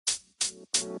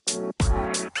All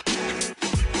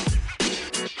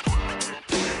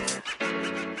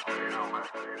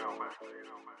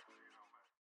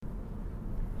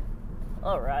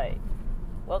right.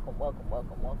 Welcome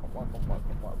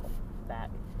back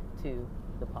to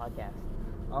the podcast.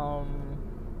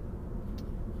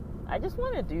 I just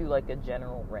want to do like a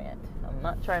general rant. I'm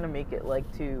not trying to make it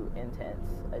like too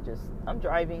intense. I'm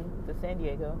driving to San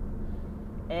Diego,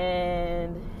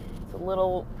 and it's a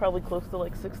little, probably close to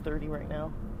like 6:30 right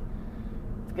now.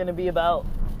 It's gonna be about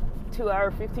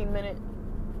 2-hour, 15-minute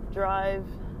drive.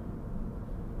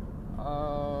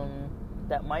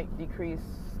 That might decrease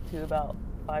to about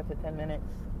 5 to 10 minutes.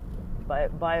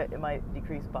 It might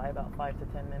decrease by about 5 to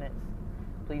 10 minutes.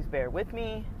 Please bear with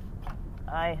me.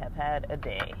 I have had a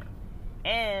day,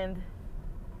 and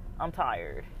I'm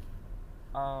tired.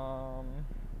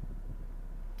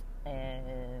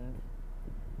 And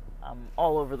I'm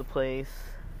all over the place.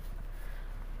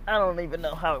 I don't even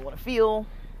know how I want to feel.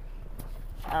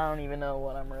 I don't even know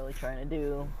what I'm really trying to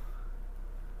do.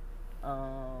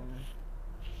 I'm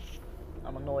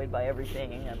annoyed by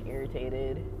everything. I'm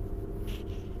irritated.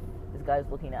 This guy's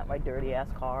looking at my dirty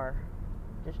ass car.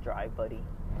 Just drive, buddy.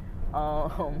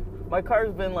 My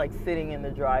car's been like sitting in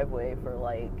the driveway for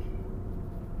like,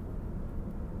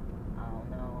 I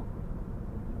don't know,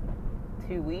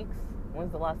 2 weeks.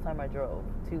 When's the last time I drove?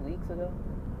 2 weeks ago?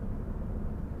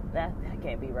 That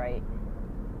can't be right.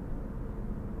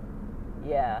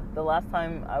 Yeah, the last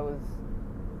time I was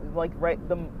like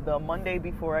the Monday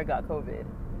before I got COVID.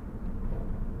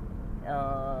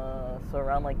 So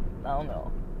around like, I don't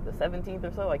know, the 17th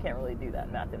or so. I can't really do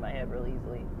that math in my head really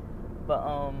easily. But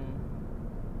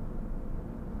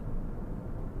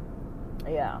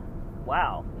yeah.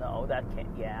 Wow. No, that can't.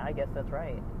 Yeah, I guess that's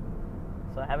right.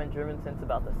 So I haven't driven since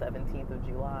about the 17th of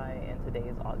July, and today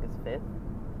is August 5th.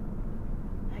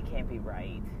 That can't be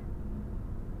right.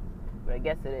 But I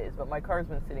guess it is. But my car's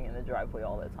been sitting in the driveway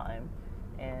all the time,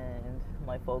 and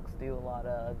my folks do a lot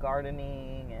of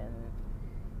gardening, and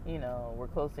you know, we're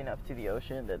close enough to the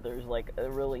ocean that there's like a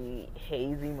really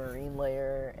hazy marine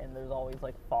layer, and there's always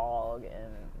like fog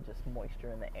and just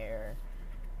moisture in the air.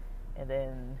 And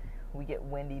then we get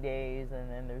windy days, and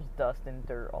then there's dust and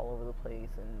dirt all over the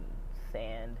place and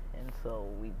sand, and so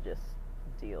we just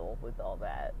deal with all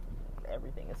that.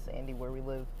 Everything is sandy where we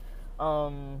live.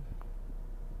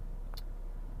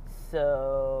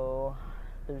 So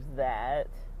there's that.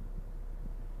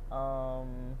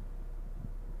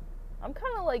 I'm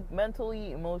kind of like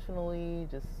mentally, emotionally,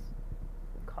 just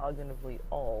cognitively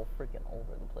all freaking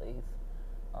over the place.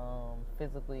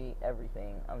 Physically,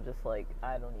 everything. I'm just like,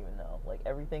 I don't even know. Like,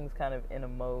 everything's kind of in a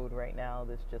mode right now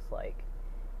that's just like,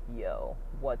 yo,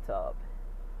 what's up?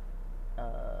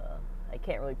 I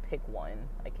can't really pick one.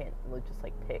 I can't really just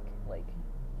like pick, like,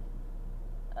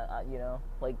 you know,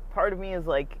 like part of me is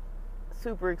like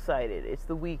super excited. It's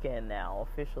the weekend now,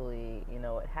 officially. You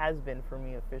know, it has been for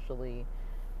me officially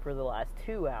for the last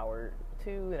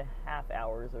 2.5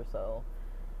 hours or so.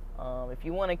 If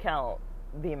you want to count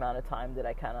the amount of time that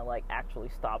I kind of like actually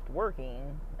stopped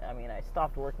working, I mean, I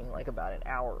stopped working like about an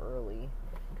hour early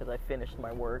because I finished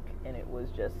my work and it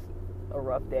was just a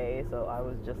rough day. So I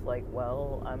was just like,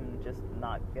 well, I'm just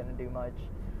not gonna do much.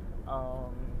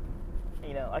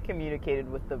 You know, I communicated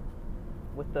with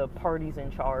the parties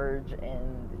in charge,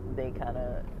 and they kind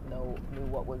of knew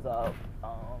what was up.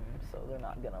 So they're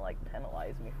not gonna like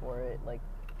penalize me for it. Like,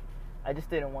 I just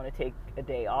didn't want to take a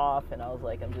day off, and I was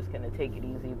like, I'm just gonna take it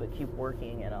easy but keep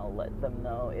working, and I'll let them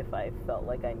know if I felt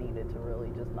like I needed to really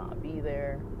just not be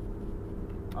there.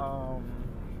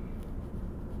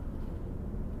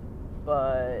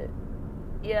 But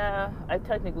yeah, I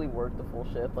technically worked the full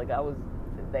shift. Like, I was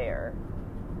there,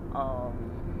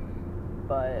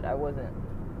 but I wasn't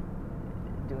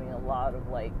doing a lot of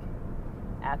like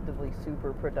actively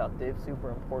super productive, super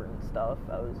important stuff.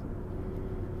 I was,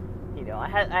 you know, I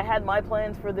had my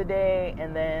plans for the day,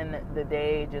 and then the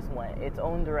day just went its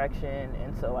own direction,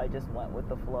 and so I just went with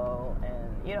the flow.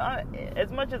 And you know,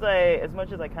 as much as I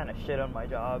kind of shit on my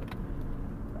job,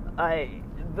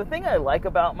 the thing I like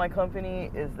about my company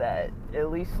is that,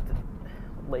 at least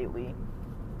lately,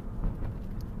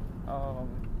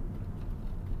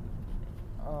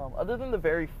 other than the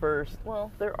very first,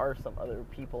 well, there are some other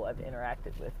people I've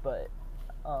interacted with, but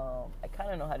I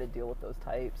kind of know how to deal with those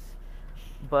types.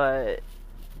 But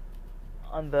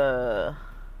on the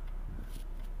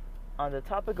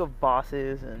topic of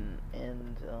bosses and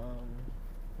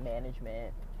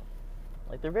management,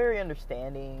 like, they're very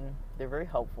understanding, they're very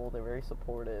helpful, they're very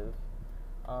supportive,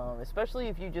 especially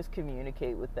if you just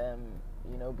communicate with them,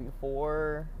 you know,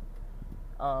 before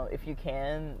if you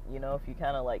can, if you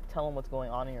kind of like tell them what's going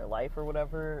on in your life or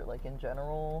whatever, like in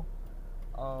general,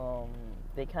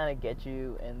 they kind of get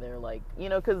you, and they're like,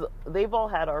 because they've all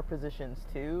had our positions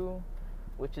too,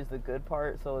 which is the good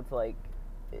part. So it's like,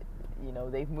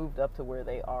 they've moved up to where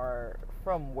they are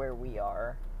from where we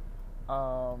are.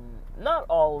 Not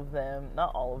all of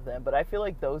them, but I feel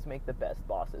like those make the best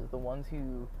bosses, the ones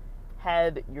who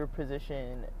had your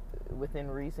position within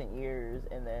recent years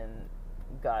and then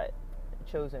got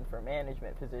chosen for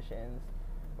management positions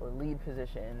or lead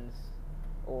positions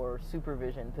or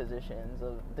supervision positions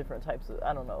of different types of,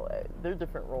 I don't know, there are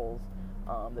different roles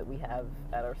that we have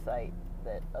at our site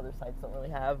that other sites don't really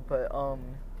have, but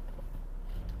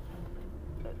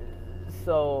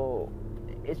so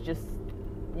it's just,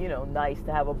 nice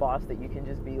to have a boss that you can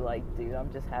just be like, dude,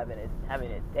 I'm just having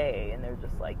a day, and they're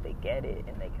just like, they get it,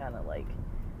 and they kind of like,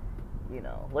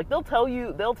 like they'll tell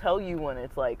you when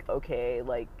it's like, okay,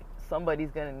 like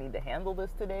somebody's gonna need to handle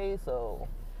this today, so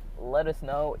let us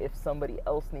know if somebody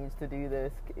else needs to do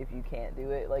this if you can't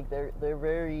do it. Like they're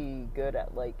very good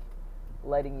at like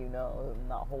letting you know,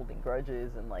 not holding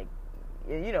grudges, and like,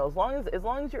 as long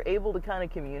as you're able to kind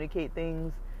of communicate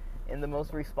things in the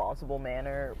most responsible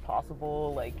manner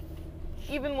possible. Like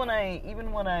even when I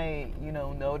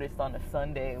noticed on a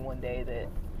Sunday one day that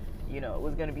it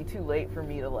was going to be too late for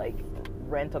me to like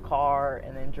rent a car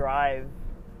and then drive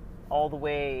all the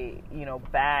way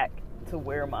back to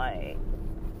where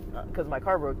because my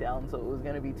car broke down, so it was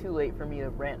going to be too late for me to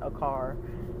rent a car.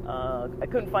 I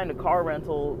couldn't find a car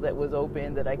rental that was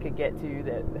open that I could get to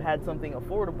that had something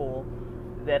affordable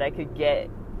that I could get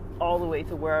all the way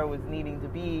to where I was needing to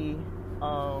be,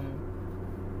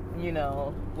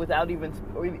 without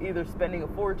either spending a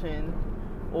fortune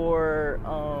or,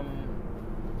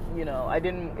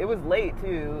 it was late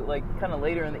too, like kind of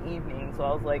later in the evening. So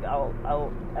I was like,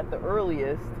 I'll at the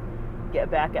earliest get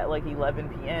back at like 11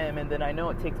 p.m. and then I know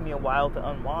it takes me a while to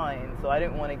unwind. So I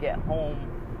didn't want to get home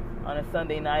on a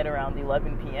Sunday night around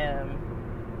 11 p.m.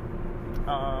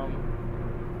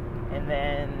 And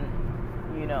then,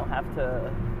 have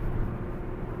to,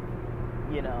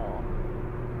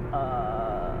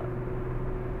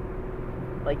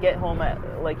 like get home at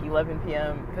like 11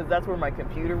 p.m. because that's where my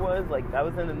computer was. Like I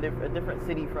was in a different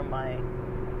city from my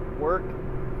work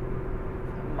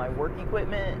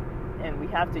equipment, and we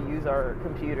have to use our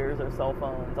computers, our cell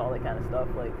phones, all that kind of stuff.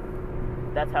 Like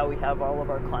that's how we have all of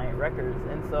our client records.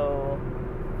 And so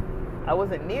I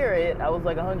wasn't near it. I was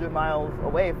like 100 miles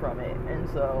away from it. And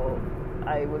so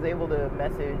I was able to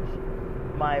message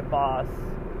my boss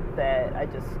that I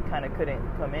just kind of couldn't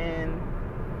come in.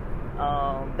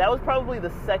 That was probably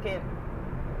the second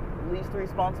least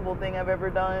responsible thing I've ever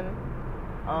done.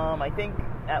 I think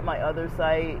at my other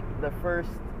site, the first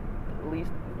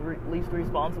least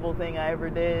responsible thing I ever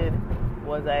did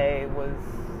was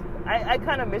I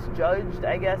kind of misjudged,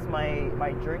 I guess,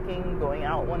 my drinking going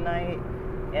out one night.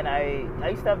 And I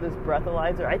used to have this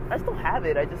breathalyzer. I still have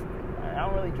it. I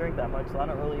don't really drink that much, so I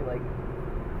don't really like,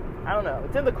 I don't know.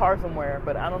 It's in the car somewhere,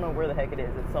 but I don't know where the heck it is.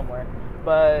 It's somewhere.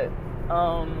 But,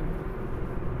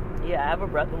 yeah, I have a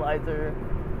breathalyzer,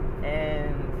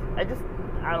 and I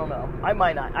don't know. I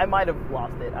might have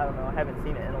lost it. I don't know. I haven't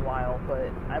seen it in a while,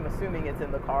 but I'm assuming it's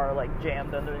in the car, like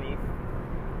jammed underneath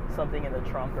something in the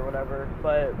trunk or whatever.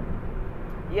 But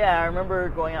yeah, I remember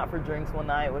going out for drinks one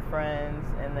night with friends,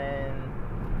 and then,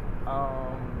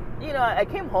 I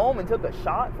came home and took a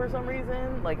shot for some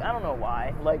reason. Like, I don't know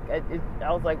why. Like,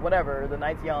 I was like, whatever, the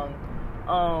night's young.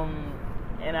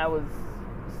 And I was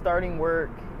starting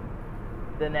work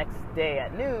the next day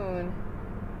at noon,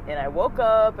 and I woke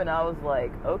up and I was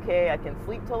like, okay, I can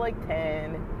sleep till like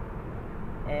 10,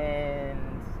 and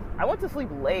I went to sleep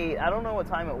late. I don't know what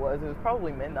time it was. It was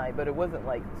probably midnight, but it wasn't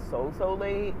like so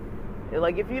late.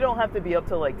 Like, if you don't have to be up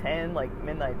till like 10, like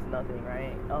midnight's nothing,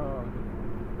 right?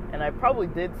 And I probably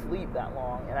did sleep that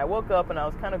long, and I woke up and I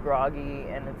was kind of groggy,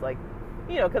 and it's like,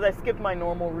 because I skipped my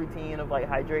normal routine of like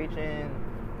hydration,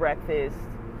 breakfast,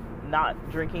 not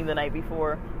drinking the night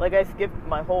before. Like, I skipped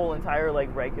my whole entire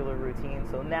like regular routine,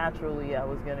 so naturally I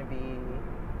was gonna be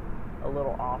a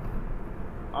little off.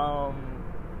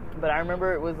 But I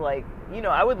remember it was like,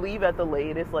 I would leave at the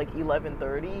latest like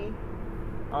 11:30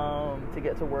 to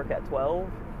get to work at 12,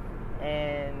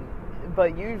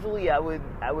 but usually I would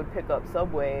pick up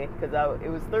Subway because it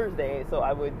was Thursday, so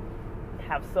I would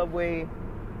have Subway.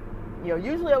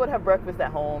 Usually I would have breakfast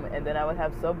at home, and then I would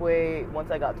have Subway once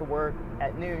I got to work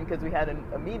at noon, because we had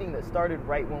a meeting that started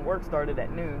right when work started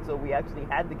at noon, so we actually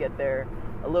had to get there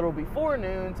a little before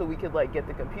noon so we could like get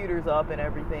the computers up and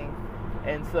everything.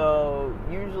 And so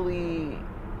usually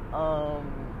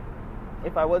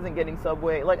if I wasn't getting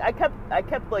Subway, like I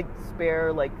kept like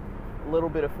spare like a little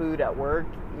bit of food at work,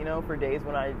 you know, for days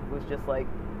when I was just like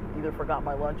either forgot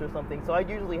my lunch or something. So I'd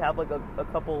usually have like a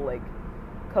couple like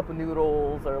cup of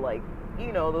noodles, or like,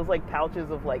 you know, those like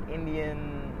pouches of like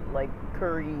Indian like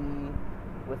curry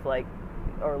with like,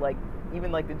 or like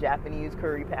even like the Japanese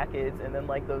curry packets, and then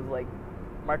like those like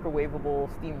microwavable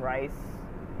steamed rice,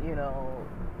 you know,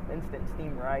 instant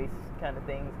steamed rice kind of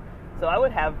things. So I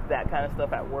would have that kind of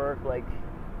stuff at work, like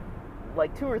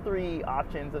 2 or 3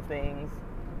 options of things.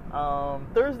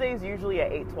 Thursdays usually I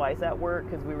ate twice at work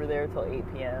because we were there till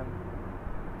 8 p.m.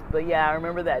 But yeah, I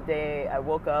remember that day I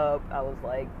woke up, I was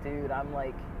like, dude, I'm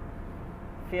like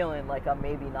feeling like I'm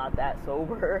maybe not that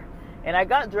sober. And I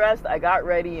got dressed, I got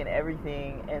ready and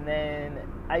everything, and then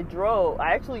I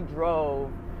actually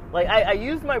drove, like I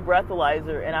used my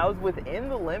breathalyzer and I was within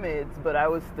the limits, but I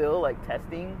was still like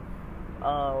testing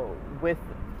with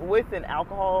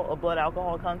a blood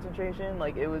alcohol concentration.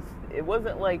 Like it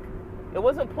wasn't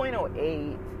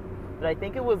 0.08, but I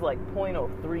think it was like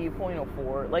 0.03,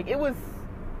 0.04. Like it was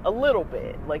a little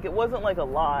bit, like it wasn't like a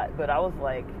lot, but I was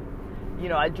like, you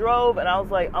know, I drove and I was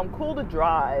like, I'm cool to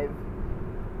drive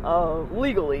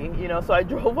legally, you know, so I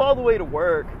drove all the way to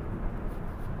work.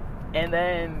 And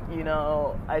then, you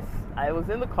know, I was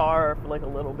in the car for like a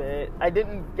little bit. I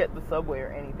didn't get the Subway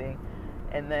or anything.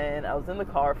 And then I was in the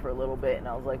car for a little bit, and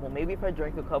I was like, well, maybe if I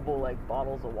drink a couple like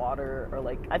bottles of water, or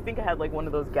like, I think I had like one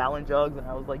of those gallon jugs, and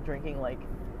I was like drinking like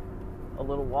a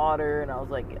little water, and I was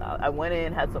like, I went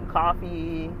in, had some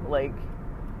coffee. Like,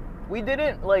 we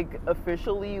didn't like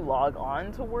officially log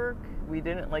on to work. We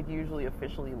didn't like usually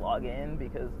officially log in,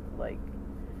 because like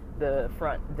the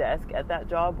front desk at that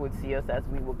job would see us as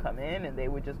we would come in, and they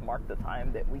would just mark the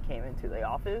time that we came into the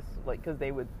office, like, because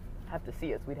they would have to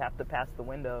see us. We'd have to pass the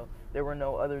window. There were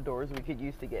no other doors we could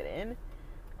use to get in,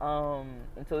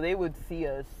 and so they would see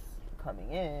us coming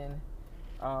in,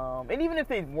 and even if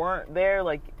they weren't there,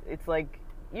 like, it's like,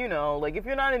 you know, like if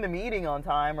you're not in the meeting on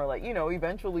time, or like, you know,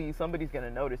 eventually somebody's gonna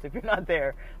notice if you're not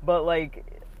there. But like,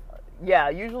 yeah,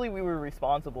 usually we were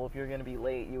responsible. If you're gonna be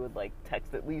late, you would like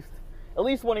text at least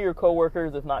one of your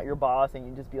coworkers, if not your boss, and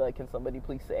you just be like, can somebody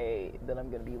please say that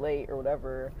I'm gonna be late or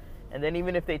whatever. And then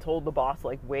even if they told the boss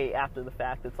like way after the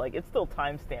fact, it's like, it's still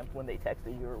timestamped when they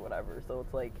texted you or whatever. So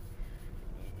it's like,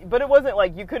 but it wasn't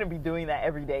like you couldn't be doing that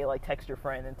every day, like text your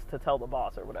friend and to tell the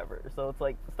boss or whatever. So it's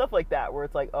like stuff like that, where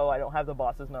it's like, oh, I don't have the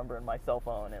boss's number in my cell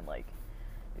phone, and like,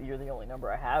 you're the only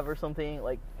number I have or something,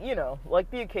 like, you know,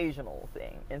 like the occasional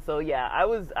thing. And so yeah, I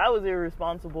was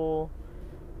irresponsible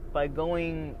by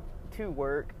going to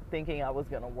work thinking I was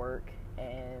gonna work,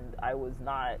 and I was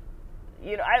not,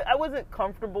 you know, I wasn't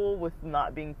comfortable with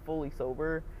not being fully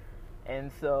sober.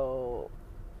 And so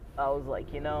I was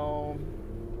like, you know,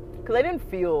 because I didn't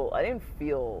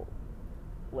feel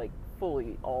like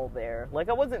fully all there. Like,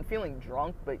 I wasn't feeling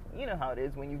drunk, but you know how it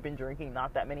is when you've been drinking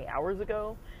not that many hours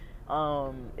ago.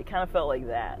 It kind of felt like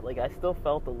that. Like, I still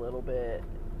felt a little bit,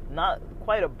 not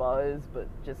quite a buzz, but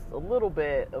just a little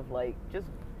bit of like just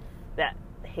that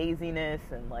haziness,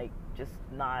 and like just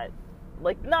not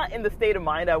in the state of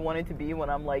mind I wanted to be when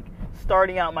I'm like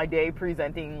starting out my day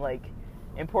presenting like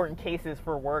important cases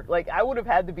for work. Like, I would have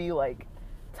had to be like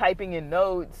typing in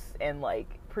notes and like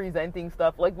presenting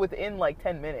stuff like within like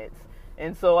 10 minutes.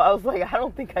 And so I was like, I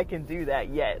don't think I can do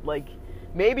that yet. Like,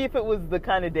 maybe if it was the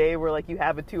kind of day where like you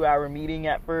have a 2-hour meeting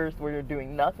at first where you're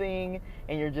doing nothing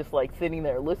and you're just like sitting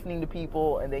there listening to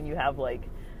people, and then you have like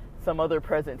some other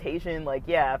presentation, like,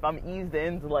 yeah, if I'm eased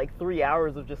into like 3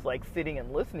 hours of just like sitting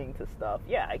and listening to stuff,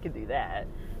 yeah, I could do that.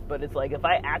 But it's like, if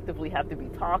I actively have to be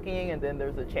talking, and then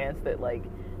there's a chance that like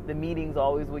the meetings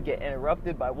always would get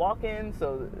interrupted by walk-ins,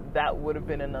 so that would have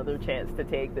been another chance to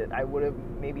take, that I would have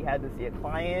maybe had to see a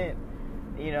client.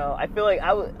 You know, I feel like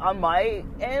I was, on my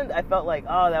end, I felt like,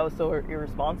 oh, that was so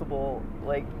irresponsible.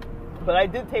 Like, but I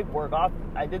did take work off.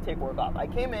 I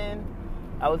came in,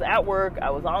 I was at work, I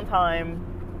was on time.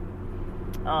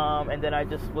 And then I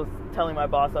just was telling my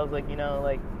boss, I was like, you know,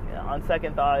 like, on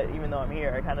second thought, even though I'm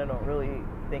here, I kind of don't really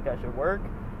think I should work.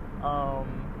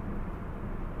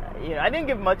 You know, I didn't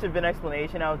give much of an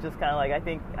explanation. I was just kind of like, I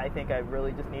think I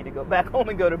really just need to go back home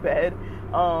and go to bed,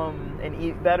 and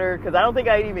eat better, because I don't think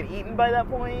I had even eaten by that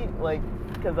point, like,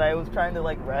 because I was trying to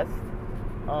like rest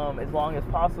as long as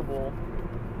possible.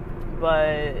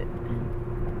 But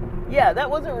yeah, that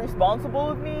wasn't responsible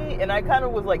of me, and I kind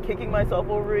of was like kicking myself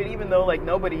over it, even though like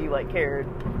nobody like cared,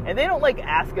 and they don't like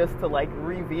ask us to like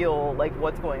reveal like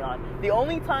what's going on. The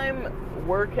only time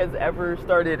work has ever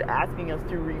started asking us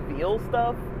to reveal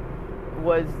stuff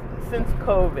was since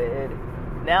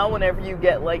COVID, Now whenever you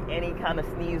get like any kind of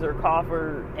sneeze or cough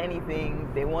or anything,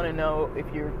 they want to know if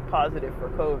you're positive for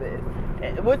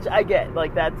COVID, which I get.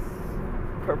 Like, that's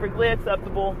perfectly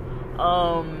acceptable.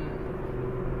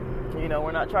 You know,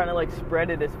 we're not trying to like spread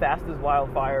it as fast as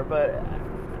wildfire, but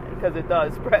because it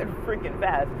does spread freaking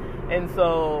fast. And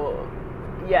so,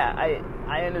 yeah,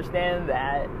 I understand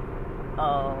that.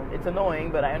 It's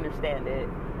annoying, but I understand it.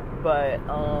 But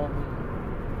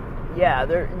yeah,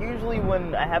 they're usually,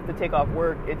 when I have to take off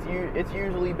work, it's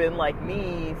usually been like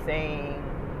me saying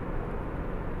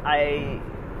I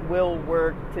will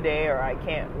work today or I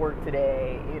can't work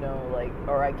today, you know, like,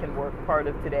 or I can work part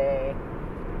of today.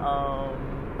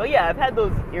 But yeah, I've had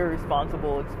those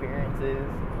irresponsible experiences,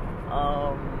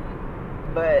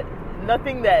 but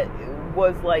nothing that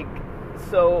was like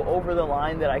so over the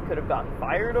line that I could have gotten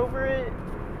fired over it.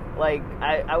 Like,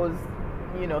 I was,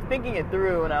 you know, thinking it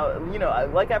through,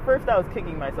 and like at first I was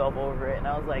kicking myself over it, and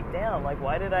I was like, damn, like,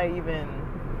 why did I even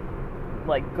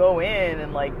like go in,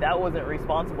 and like that wasn't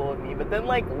responsible of me. But then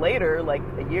like later, like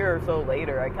a year or so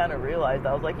later, I kind of realized,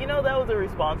 I was like, you know, that was a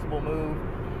responsible move.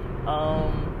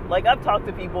 Like, I've talked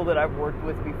to people that I've worked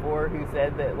with before who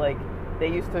said that like they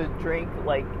used to drink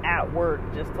like at work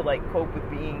just to like cope with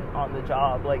being on the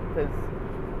job, like, because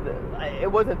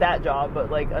it wasn't that job, but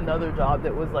like another job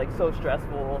that was like so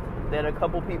stressful that a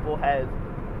couple people had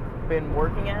been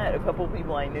working at. A couple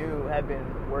people I knew had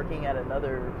been working at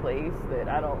another place that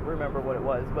I don't remember what it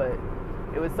was, but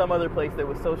it was some other place that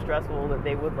was so stressful that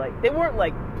they would like, they weren't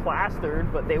like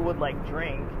plastered, but they would like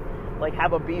drink, like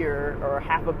have a beer or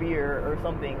half a beer or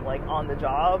something like on the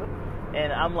job.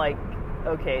 And I'm like,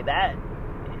 okay, that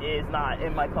is not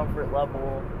in my comfort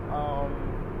level.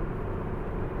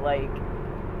 Like,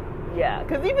 yeah,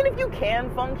 because even if you can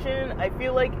function, I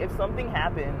feel like if something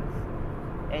happens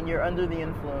and you're under the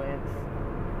influence,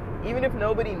 even if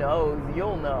nobody knows,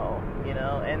 you'll know, you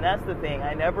know. And that's the thing,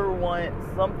 I never want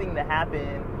something to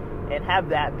happen and have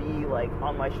that be like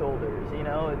on my shoulders, you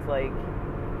know. It's like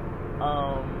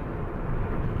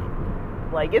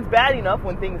it's bad enough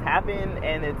when things happen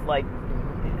and it's like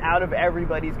out of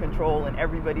everybody's control and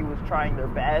everybody was trying their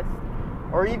best,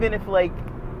 or even if like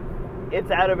it's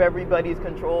out of everybody's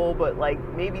control, but like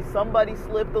maybe somebody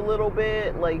slipped a little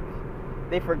bit, like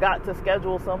they forgot to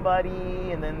schedule somebody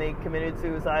and then they committed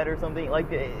suicide or something, like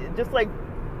just like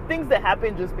things that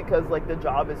happen just because like the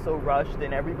job is so rushed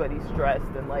and everybody's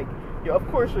stressed, and like, you know, of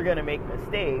course you're gonna make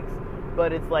mistakes,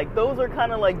 but it's like those are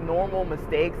kind of like normal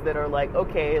mistakes that are like,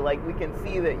 okay, like we can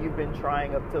see that you've been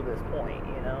trying up to this point,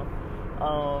 you know.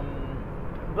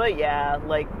 But yeah,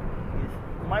 like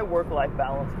my work-life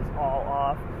balance is all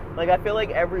off. Like, I feel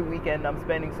like every weekend I'm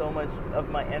spending so much of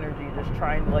my energy just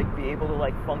trying to like be able to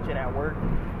like function at work,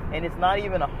 and it's not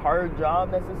even a hard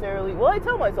job necessarily. Well, I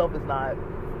tell myself it's not.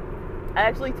 I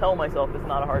actually tell myself it's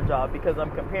not a hard job because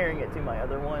I'm comparing it to my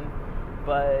other one,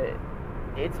 but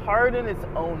it's hard in its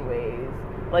own ways.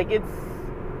 Like, it's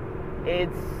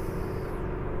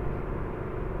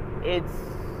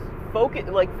focus,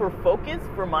 like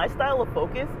for my style of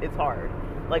focus, it's hard.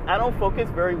 Like, I don't focus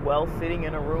very well sitting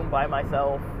in a room by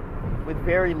myself with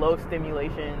very low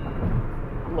stimulation,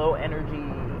 low energy,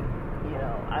 you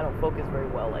know. I don't focus very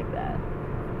well like that.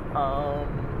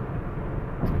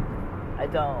 I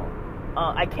don't.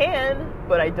 I can,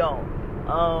 but I don't.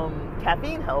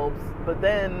 Caffeine helps, but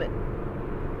then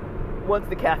once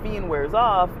the caffeine wears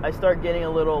off, I start getting a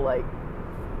little like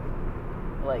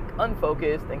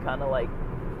unfocused and kind of like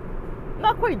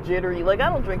not quite jittery. Like, I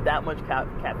don't drink that much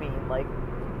caffeine. Like,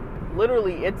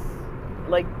 literally, it's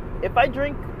like if I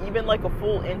drink even like a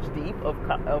full inch deep of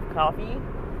coffee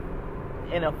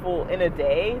in a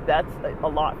day, that's a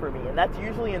lot for me, and that's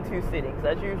usually in 2 sittings.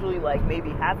 That's usually like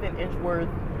maybe half an inch worth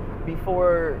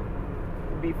before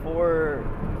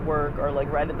work, or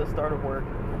like right at the start of work,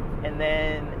 and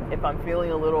then if I'm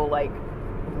feeling a little like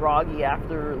groggy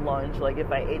after lunch, like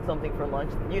if I ate something for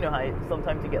lunch, you know how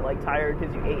sometimes you get like tired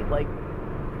because you ate like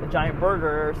a giant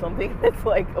burger or something. It's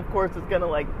like, of course it's gonna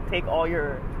like take all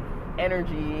your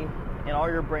energy and all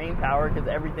your brain power because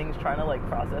everything's trying to like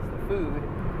process the food.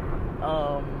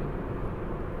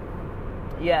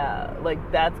 Yeah, like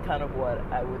that's kind of what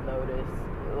I would notice.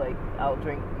 Like, I'll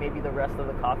drink maybe the rest of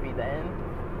the coffee then.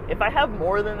 If I have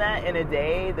more than that in a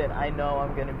day, then I know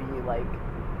I'm gonna be like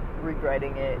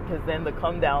regretting it, because then the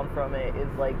come down from it is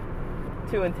like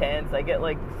too intense. I get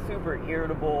like super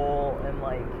irritable, and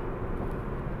like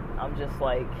I'm just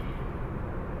like,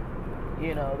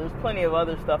 you know, there's plenty of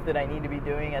other stuff that I need to be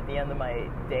doing at the end of my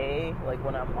day, like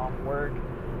when I'm off work,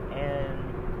 and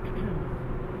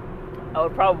I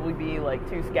would probably be like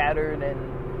too scattered, and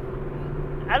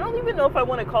I don't even know if I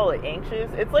want to call it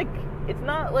anxious. It's it's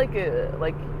not like a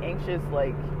like anxious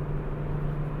like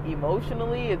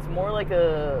emotionally. It's more like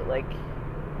a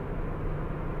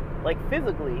like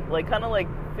physically, like kind of like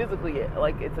physically,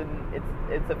 like it's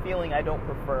a feeling I don't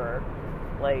prefer.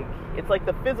 Like it's like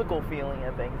the physical feeling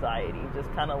of anxiety,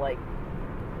 just kind of like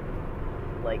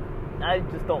I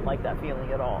just don't like that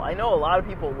feeling at all. I know a lot of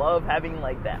people love having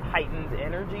like that heightened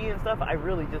energy and stuff. I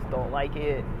really just don't like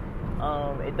it.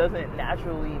 It doesn't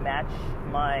naturally match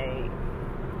my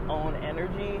own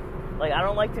energy. Like I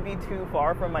don't like to be too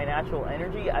far from my natural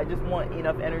energy. I just want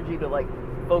enough energy to like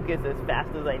focus as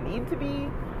fast as I need to be.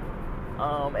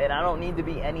 And I don't need to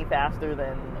be any faster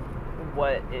than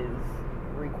what is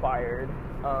required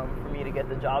for me to get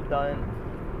the job done.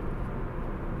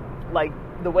 Like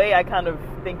the way I kind of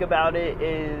think about it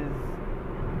is,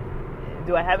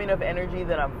 do I have enough energy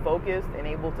that I'm focused and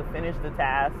able to finish the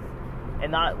tasks,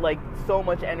 and not like so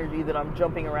much energy that I'm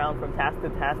jumping around from task to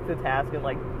task to task and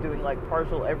like doing like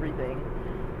partial everything.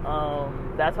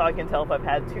 That's how I can tell if I've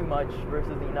had too much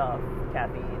versus enough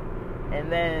caffeine.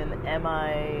 And then am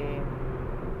I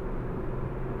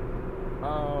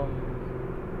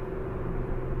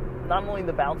not only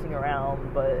the bouncing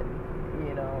around, but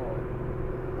you know,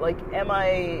 like am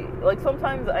I like,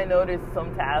 sometimes I notice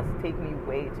some tasks take me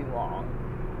way too long,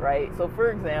 right? So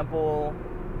for example,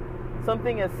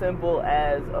 something as simple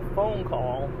as a phone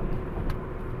call,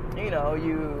 you know,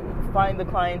 you find the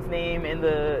client's name in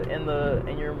your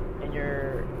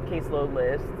caseload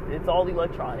list. It's all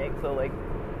electronic, so like,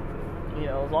 you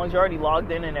know, as long as you're already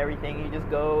logged in and everything, you just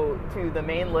go to the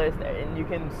main list and you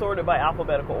can sort it by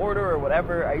alphabetical order or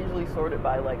whatever. I usually sort it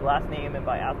by like last name and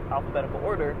by alphabetical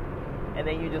order. And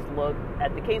then you just look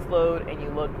at the caseload and you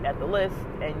look at the list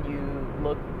and you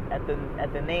look at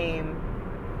the name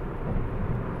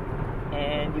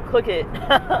and you click it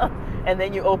and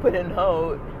then you open a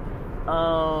note.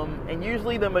 And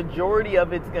usually the majority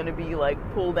of it's going to be like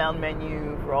pull down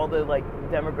menu for all the like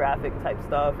demographic type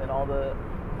stuff and all the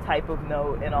type of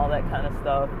note and all that kind of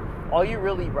stuff. All you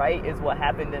really write is what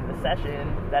happened in the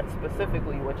session. That's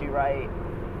specifically what you write.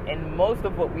 And most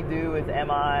of what we do is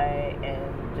MI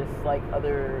and just like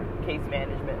other case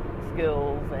management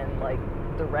skills and like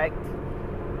direct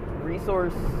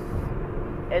resource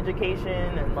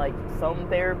education and like some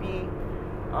therapy,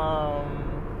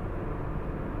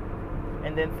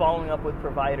 and then following up with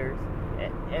providers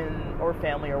and or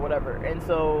family or whatever. And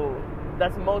so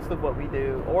that's most of what we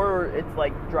do. Or it's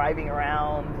like driving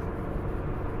around,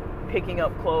 picking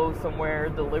up clothes somewhere,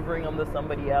 delivering them to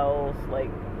somebody else. Like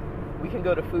we can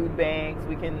go to food banks,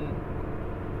 we can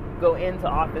go into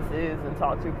offices and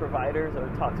talk to providers or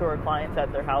talk to our clients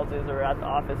at their houses or at the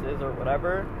offices or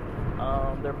whatever,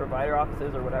 their provider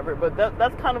offices or whatever. But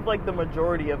that's kind of like the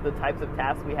majority of the types of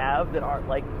tasks we have that aren't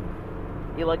like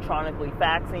electronically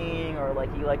faxing or like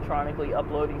electronically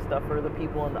uploading stuff for the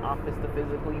people in the office to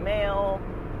physically mail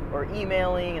or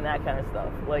emailing and that kind of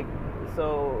stuff. Like,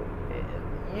 so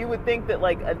you would think that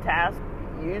like a task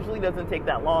usually doesn't take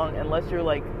that long unless you're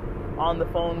like on the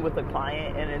phone with a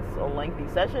client and it's a lengthy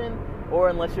session, or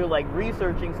unless you're like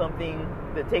researching something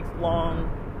that takes long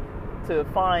to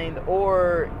find,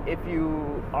 or if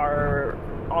you are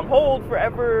on hold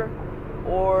forever,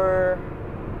 or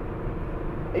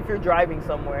if you're driving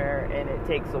somewhere and it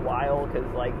takes a while because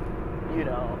like, you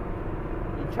know,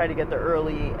 you try to get there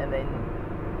early and then,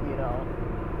 you know,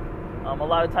 a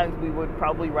lot of times we would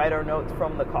probably write our notes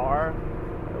from the car.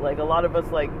 Like a lot of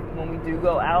us, like when we do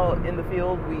go out in the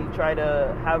field, we try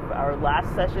to have our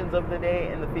last sessions of the day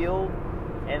in the field,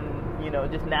 and you know,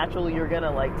 just naturally you're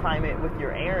gonna like time it with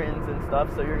your errands and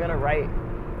stuff, so you're gonna write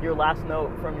your last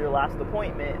note from your last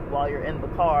appointment while you're in the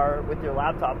car with your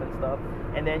laptop and stuff,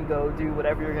 and then go do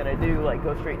whatever you're gonna do, like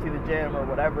go straight to the gym or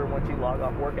whatever once you log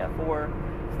off work at 4,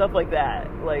 stuff like that.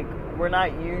 Like we're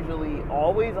not usually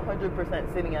always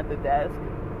 100% sitting at the desk.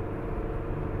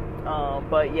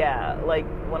 But yeah, like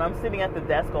when I'm sitting at the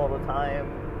desk all the time,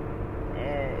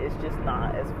 and it's just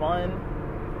not as fun.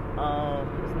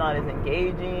 It's not as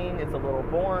engaging. It's a little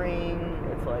boring.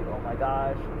 It's like, oh my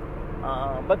gosh.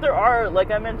 But there are,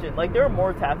 like I mentioned, like there are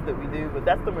more tasks that we do, but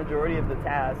that's the majority of the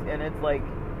tasks. And it's like,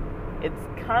 it's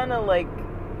kind of like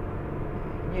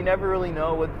you never really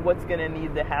know what's going to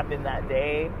need to happen that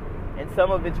day. And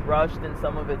some of it's rushed, and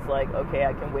some of it's like, okay,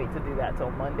 I can wait to do that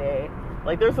till Monday.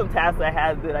 Like there's some tasks I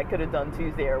had that I could have done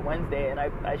Tuesday or Wednesday, and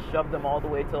I shoved them all the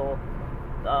way till,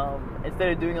 instead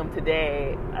of doing them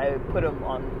today, I put them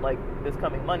on like this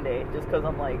coming Monday, just because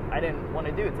I'm like, I didn't want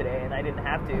to do it today, and I didn't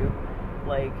have to.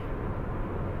 Like,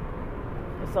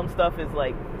 some stuff is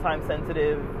like time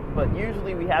sensitive, but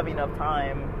usually we have enough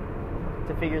time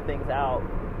to figure things out.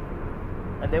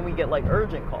 and then we get like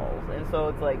urgent calls, and so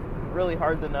it's like really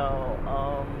hard to know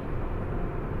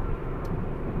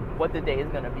what the day is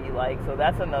going to be like. So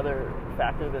that's another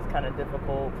factor that's kind of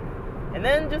difficult. And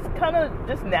then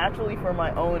just naturally for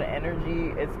my own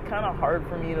energy, it's kind of hard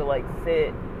for me to like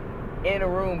sit in a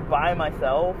room by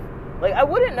myself. Like, I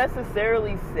wouldn't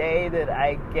necessarily say that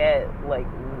I get like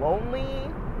lonely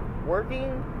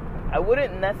working. I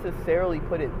wouldn't necessarily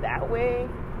put it that way.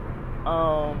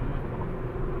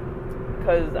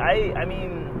 Because I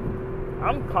mean,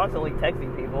 I'm constantly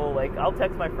texting people. Like, I'll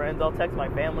text my friends, I'll text my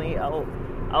family, I'll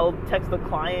text the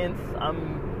clients,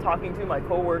 I'm talking to my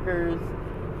coworkers.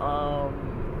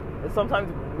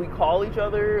 Sometimes we call each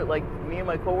other, like me and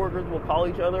my coworkers will call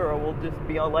each other, or we'll just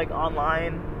be on like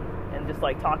online and just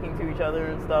like talking to each other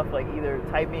and stuff, like either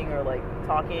typing or like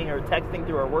talking or texting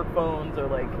through our work phones or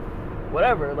like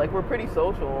whatever. Like, we're pretty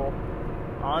social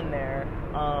on there,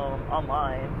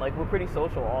 online. Like, we're pretty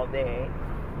social all day.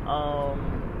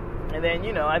 And then,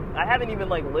 you know, I haven't even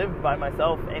like lived by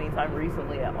myself anytime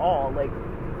recently at all. Like,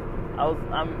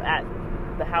 I'm at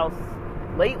the house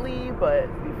lately, but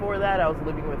before that I was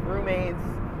living with roommates.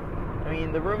 I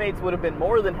mean, the roommates would have been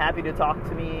more than happy to talk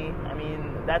to me. I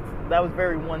mean, that was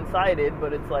very one-sided,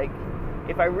 but it's like,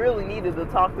 if I really needed to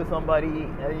talk to somebody,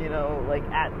 you know, like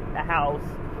at a house,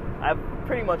 I've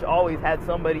pretty much always had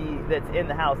somebody that's in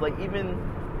the house. Like, even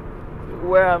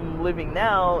where I'm living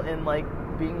now and like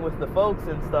being with the folks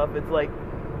and stuff, it's like,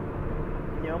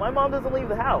 you know, my mom doesn't leave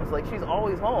the house. Like, she's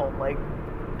always home. Like,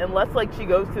 unless like she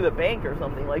goes to the bank or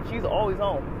something, like she's always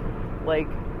home. Like,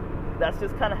 that's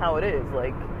just kind of how it is.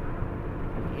 Like,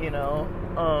 you know,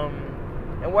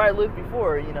 and where I lived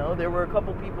before, you know, there were a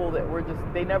couple people that were just,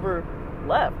 they never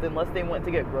left unless they went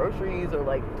to get groceries or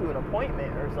like to an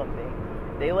appointment or something.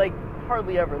 They like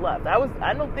hardly ever left.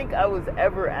 I don't think I was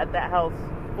ever at that house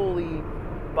fully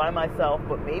by myself,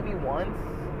 but maybe once,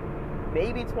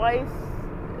 maybe twice,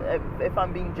 if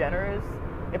I'm being generous.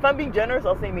 If I'm being generous,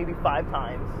 I'll say maybe 5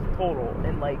 times total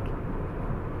in like,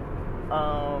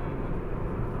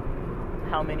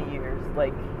 how many years?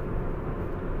 Like,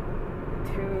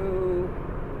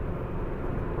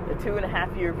 a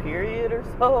 2.5 year period or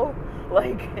so.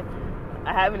 Like,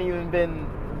 I haven't even been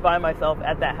by myself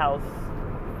at that house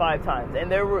 5 times. And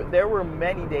there were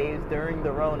many days during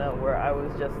the Rona where I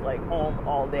was just like home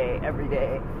all day, every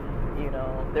day. You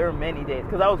know, there were many days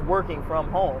because I was working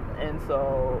from home, and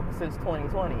so since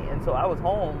 2020, and so I was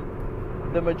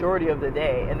home the majority of the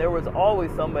day, and there was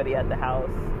always somebody at the house.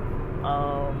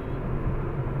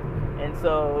 And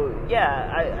so,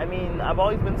 yeah, I mean, I've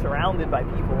always been surrounded by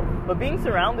people, but being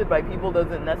surrounded by people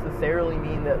doesn't necessarily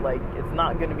mean that like it's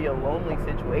not going to be a lonely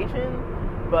situation.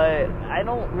 But I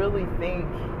don't really think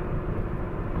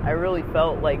I really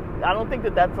felt like, I don't think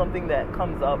that that's something that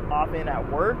comes up often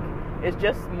at work. It's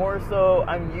just more so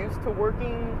I'm used to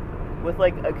working with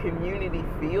like a community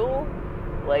feel,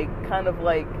 like kind of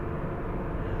like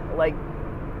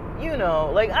you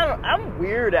know, like I'm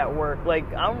weird at work.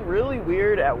 Like, I'm really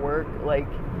weird at work. Like,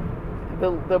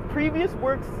 the previous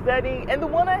work setting and the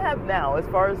one I have now, as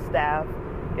far as staff,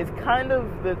 is kind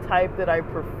of the type that I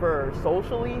prefer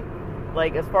socially.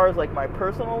 Like, as far as like my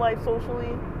personal life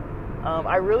socially,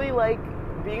 I really like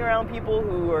being around people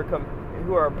who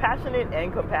are passionate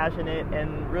and compassionate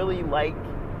and really like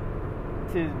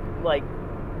to like,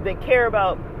 they care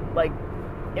about like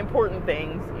important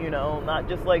things, you know, not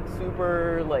just like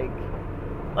super like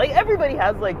everybody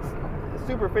has like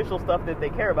superficial stuff that they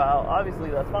care about. Obviously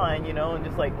that's fine, you know, and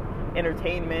just like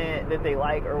entertainment that they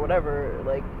like or whatever.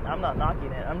 Like, I'm not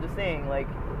knocking it. I'm just saying, like,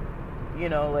 you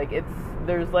know, like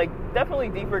there's like definitely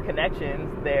deeper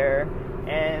connections there,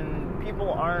 and people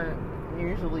aren't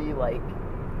usually like,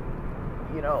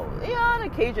 you know, yeah, on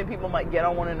occasion people might get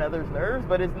on one another's nerves,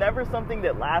 but it's never something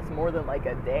that lasts more than like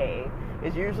a day.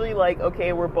 It's usually like,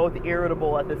 okay, we're both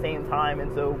irritable at the same time,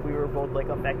 and so we were both like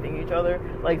affecting each other.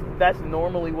 Like, that's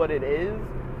normally what it is.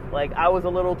 Like, I was a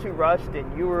little too rushed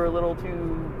and you were a little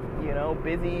too, you know,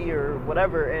 busy or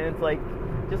whatever, and it's like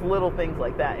just little things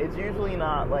like that. It's usually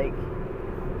not like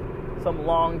some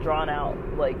long drawn out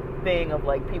like thing of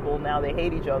like people now they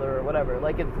hate each other or whatever.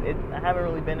 Like, I haven't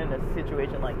really been in a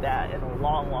situation like that in a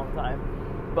long time.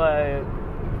 But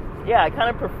yeah, I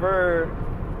kind of prefer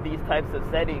these types of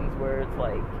settings where it's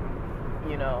like,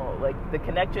 you know, like the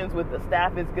connections with the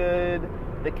staff is good,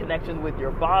 the connections with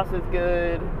your boss is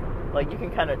good, like you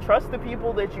can kind of trust the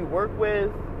people that you work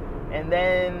with, and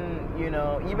then, you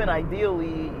know, even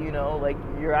ideally, you know, like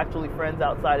you're actually friends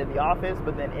outside of the office,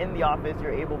 but then in the office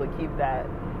you're able to keep that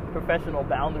professional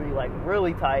boundary like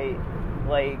really tight.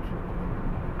 Like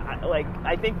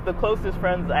I think the closest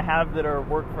friends I have that are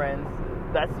work friends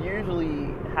that's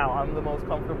usually how I'm the most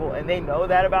comfortable, and they know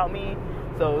that about me.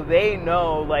 So they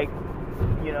know, like,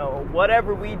 you know,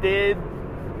 whatever we did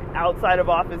outside of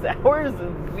office hours,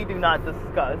 we do not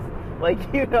discuss.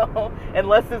 Like, you know,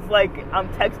 unless it's like I'm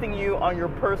texting you on your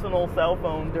personal cell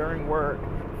phone during work,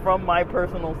 from my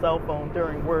personal cell phone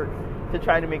during work, to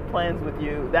try to make plans with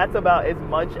you. That's about as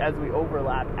much as we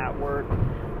overlap at work.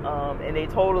 And they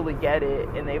totally get it,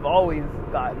 and they've always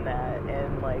gotten that,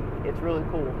 and like, it's really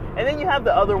cool. And then you have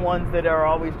the other ones that are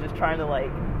always just trying to,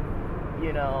 like,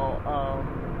 you know,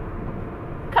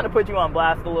 kind of put you on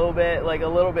blast a little bit,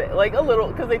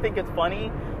 because they think it's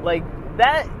funny. Like,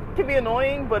 that can be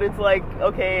annoying, but it's like,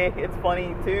 okay, it's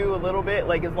funny too, a little bit,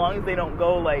 like, as long as they don't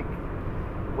go like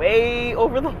way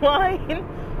over the line.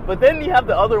 But then you have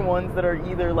the other ones that are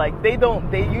either like, they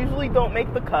usually don't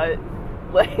make the cut.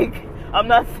 Like, I'm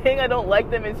not saying I don't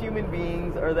like them as human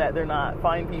beings, or that they're not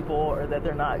fine people, or that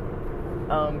they're not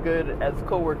good as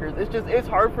coworkers. It's just, it's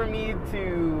hard for me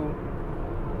to,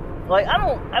 like,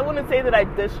 I wouldn't say that I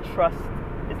distrust.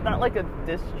 It's not like a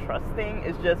distrust thing.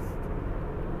 It's just,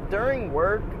 during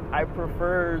work, I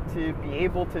prefer to be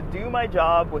able to do my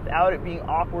job without it being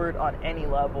awkward on any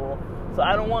level. So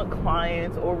I don't want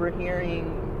clients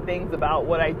overhearing things about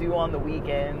what I do on the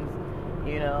weekends.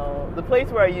 You know, the place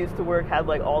where I used to work had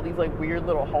like all these like weird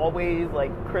little hallways,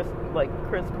 like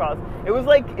crisscross. It was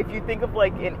like, if you think of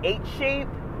like an H shape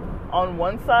on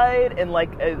one side and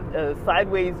like a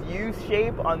sideways U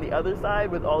shape on the other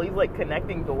side, with all these like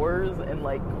connecting doors and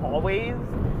like hallways,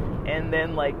 and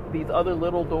then like these other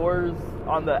little doors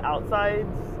on the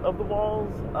outsides of the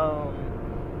walls.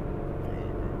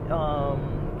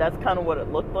 That's kind of what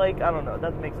it looked like. I don't know,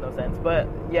 that makes no sense. But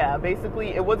yeah, basically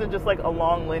it wasn't just like a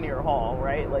long linear hall,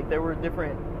 right? Like, there were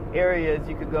different areas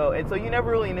you could go, and so you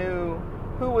never really knew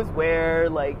who was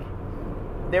where. Like,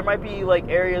 there might be like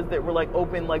areas that were like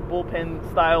open, like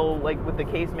bullpen style, like with the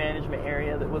case management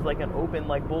area that was like an open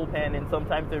like bullpen, and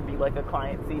sometimes there'd be like a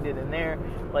client seated in there.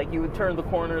 Like, you would turn the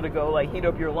corner to go like heat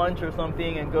up your lunch or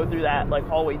something and go through that like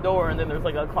hallway door, and then there's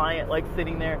like a client like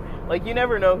sitting there. Like, you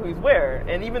never know who's where.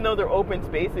 And even though they're open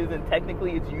spaces, and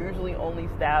technically it's usually only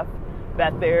staff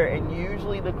back there, and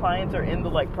usually the clients are in the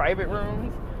like private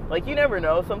rooms, like, you never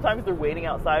know. Sometimes they're waiting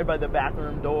outside by the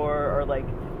bathroom door, or like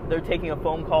they're taking a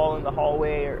phone call in the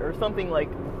hallway, or something like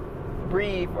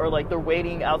brief, or like they're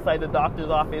waiting outside the doctor's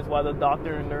office while the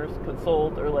doctor and nurse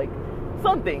consult, or like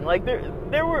something. Like,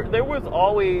 there was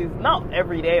always, not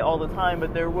every day all the time,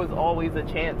 but there was always a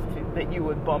chance that you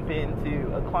would bump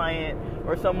into a client,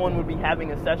 or someone would be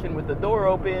having a session with the door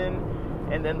open,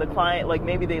 and then the client, like,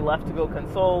 maybe they left to go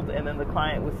consult, and then the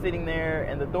client was sitting there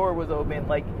and the door was open.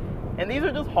 Like, and these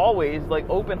are just hallways, like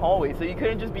open hallways, so you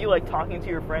couldn't just be like talking to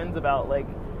your friends about like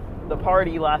the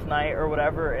party last night or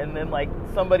whatever, and then like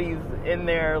somebody's in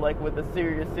there like with a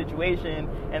serious situation,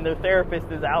 and their therapist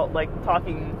is out like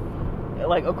talking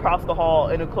like across the hall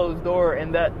in a closed door,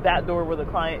 and that door where the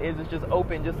client is just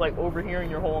open, just like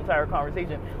overhearing your whole entire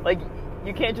conversation. Like,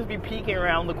 you can't just be peeking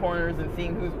around the corners and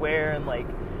seeing who's where, and like,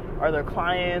 are there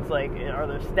clients, like, are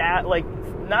there staff, like,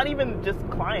 not even just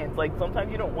clients, like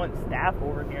sometimes you don't want staff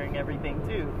overhearing everything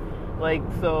too. Like,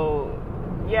 so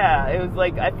yeah, it was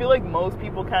like, I feel like most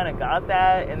people kind of got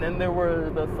that, and then there were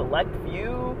the select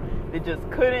few that just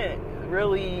couldn't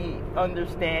really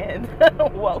understand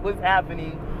what was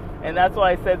happening, and that's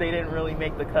why I said they didn't really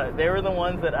make the cut. They were the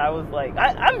ones that I was like,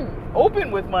 I'm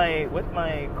open with my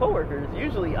coworkers.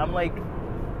 Usually I'm like,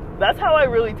 that's how I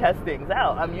really test things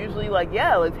out. I'm usually like,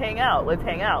 yeah, let's hang out,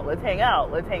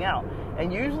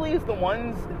 and usually it's the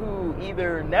ones who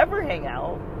either never hang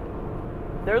out,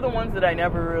 they're the ones that I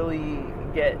never really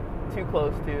get too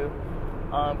close to,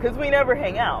 because we never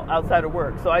hang out outside of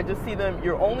work. So I just see them,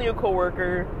 you're only a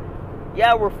coworker.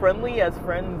 Yeah, we're friendly as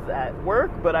friends at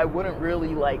work, but I wouldn't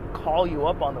really like call you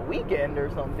up on the weekend or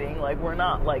something. Like, we're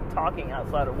not like talking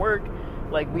outside of work.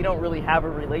 Like, we don't really have a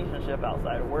relationship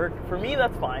outside of work. For me,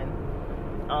 that's fine.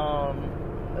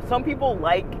 Some people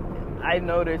like, I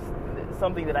noticed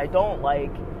something that I don't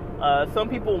like. Some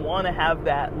people want to have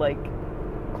that like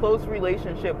close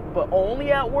relationship, but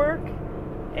only at work,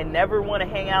 and never want to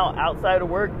hang out outside of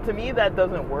work. To me, that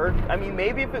doesn't work. I mean,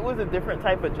 maybe if it was a different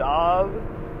type of job,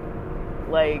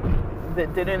 like,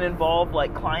 that didn't involve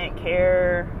like client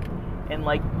care and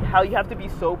like how you have to be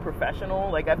so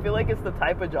professional. Like, I feel like it's the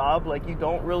type of job, like, you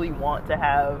don't really want to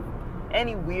have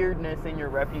any weirdness in your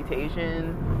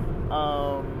reputation,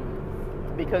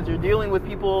 because you're dealing with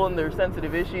people and their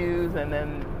sensitive issues, and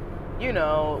then, you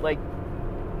know, like,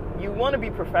 you want to be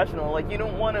professional. Like, you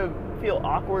don't want to feel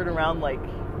awkward around like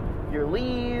your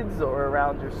leads, or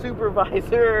around your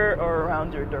supervisor, or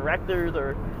around your directors,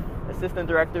 or assistant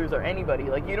directors or anybody.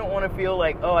 Like, you don't want to feel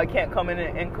like, oh, I can't come in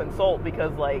and consult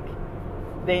because, like,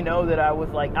 they know that I was,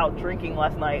 like, out drinking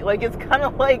last night. Like, it's kind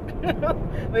of like,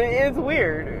 it's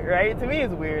weird, right? To me,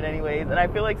 it's weird anyways. And I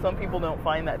feel like some people don't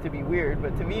find that to be weird.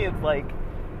 But to me, it's like,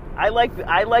 I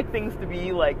like things to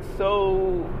be, like,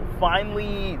 so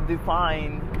finely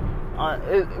defined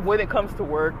when it comes to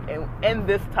work and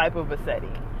this type of a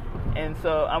setting. And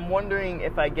so I'm wondering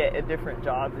if I get a different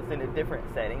job that's in a different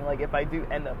setting. Like, if I do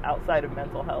end up outside of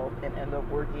mental health and end up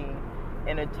working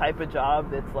in a type of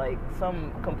job that's like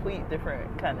some complete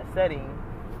different kind of setting,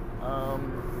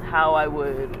 how I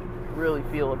would really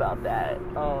feel about that,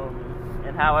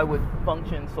 and how I would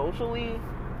function socially.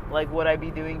 Like, would I be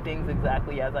doing things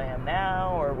exactly as I am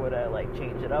now, or would I, like,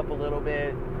 change it up a little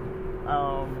bit?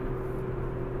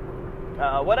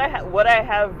 What I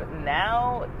have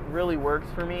now really works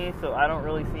for me, so I don't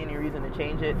really see any reason to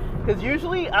change it. Because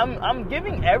usually I'm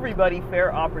giving everybody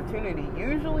fair opportunity.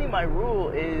 Usually my rule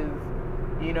is,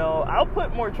 you know, I'll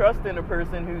put more trust in a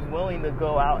person who's willing to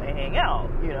go out and hang out,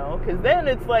 you know, because then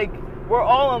it's like we're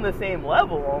all on the same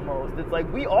level almost. It's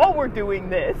like we all were doing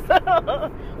this.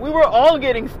 We were all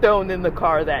getting stoned in the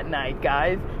car that night,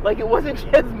 guys. Like, it wasn't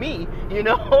just me, you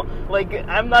know? Like,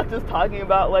 I'm not just talking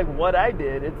about, like, what I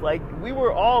did. It's like we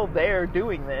were all there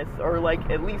doing this, or, like,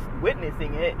 at least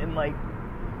witnessing it, and, like,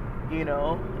 you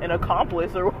know, an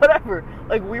accomplice or whatever.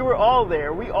 Like, we were all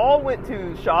there. We all went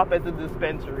to shop at the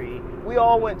dispensary. We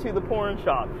all went to the porn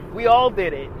shop. We all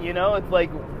did it, you know? It's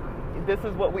like, this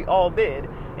is what we all did.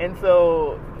 And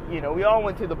so, you know, we all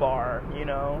went to the bar, you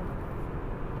know?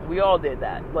 We all did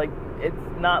that. Like, it's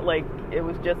not like it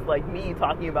was just, like, me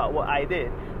talking about what I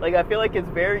did. Like, I feel like it's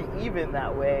very even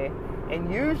that way.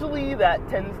 And usually that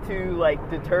tends to, like,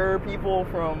 deter people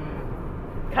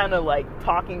from kind of, like,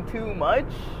 talking too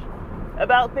much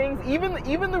about things.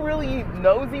 Even the really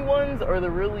nosy ones, or the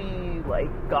really,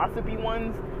 like, gossipy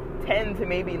ones, tend to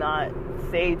maybe not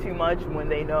say too much when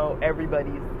they know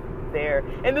everybody's there.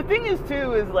 And the thing is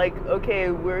too is, like,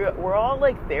 okay, we're all,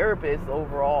 like, therapists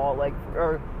overall, like,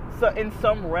 or so in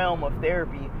some realm of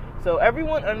therapy, so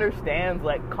everyone understands,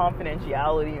 like,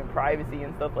 confidentiality and privacy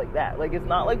and stuff like that. Like, it's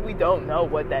not like we don't know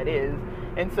what that is.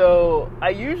 And so I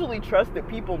usually trust that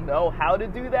people know how to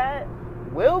do that.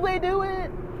 Will they do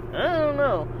it? I don't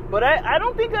know. But I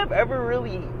don't think I've ever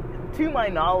really, to my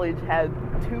knowledge, had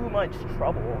too much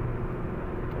trouble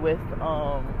with,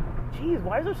 geez,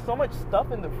 why is there so much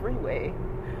stuff in the freeway?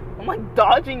 I'm, like,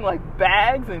 dodging, like,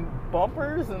 bags and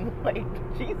bumpers and, like,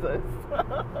 Jesus.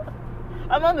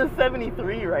 I'm on the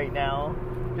 73 right now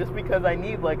just because I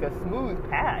need, like, a smooth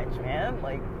patch, man.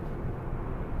 Like,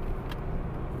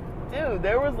 dude,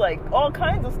 there was, like, all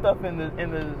kinds of stuff in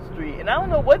the street. And I don't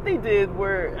know what they did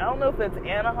where, I don't know if that's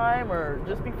Anaheim or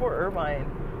just before Irvine.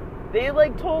 They,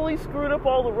 like, totally screwed up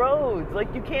all the roads.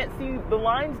 Like, you can't see, the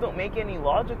lines don't make any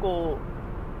logical,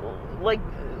 like,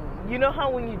 you know how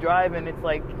when you drive and it's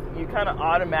like you kind of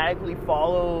automatically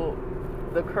follow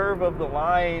the curve of the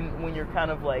line when you're kind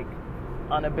of, like,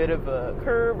 on a bit of a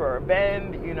curve or a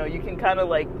bend, you know, you can kind of,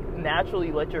 like,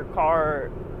 naturally let your car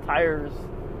tires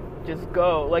just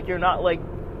go. Like, you're not, like,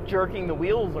 jerking the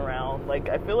wheels around. Like,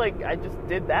 I feel like I just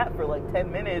did that for, like,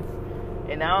 10 minutes,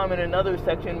 and now I'm in another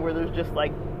section where there's just,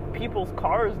 like, people's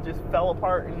cars just fell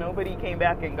apart and nobody came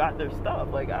back and got their stuff.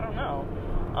 Like, I don't know.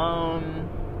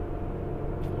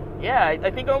 Yeah, I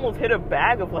think I almost hit a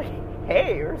bag of, like,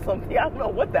 hay or something. I don't know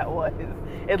what that was.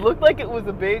 It looked like it was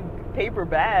a big paper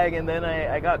bag, and then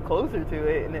I got closer to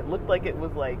it, and it looked like it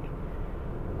was, like,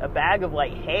 a bag of,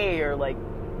 like, hay, or, like,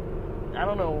 I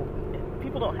don't know.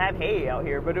 People don't have hay out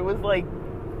here, but it was, like,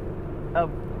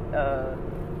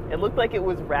 it looked like it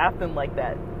was wrapped in, like,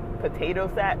 that potato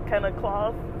sack kind of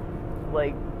cloth,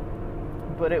 like,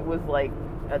 but it was, like,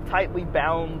 a tightly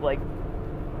bound, like,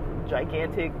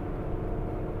 gigantic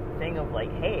thing of,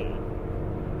 like, hay.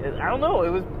 I don't know, it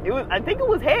was, I think it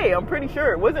was hay, I'm pretty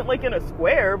sure. It wasn't, like, in a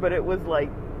square, but it was,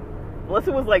 like, unless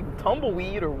it was, like,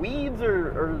 tumbleweed or weeds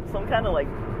or some kind of, like,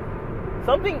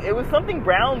 something, it was something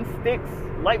brown sticks,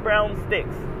 light brown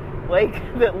sticks, like,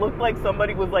 that looked like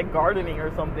somebody was, like, gardening or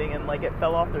something, and, like, it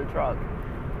fell off their truck.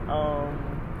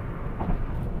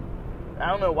 I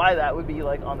don't know why that would be,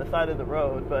 like, on the side of the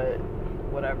road, but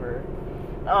whatever.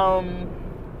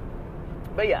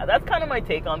 But yeah, that's kind of my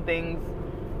take on things,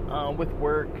 with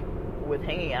work, with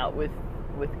hanging out with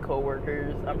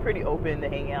coworkers. I'm pretty open to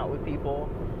hanging out with people.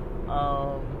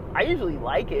 I usually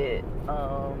like it.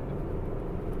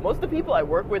 Most of the people I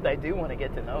work with, I do want to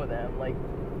get to know them. Like,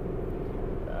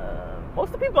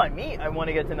 most of the people I meet, I want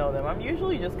to get to know them. I'm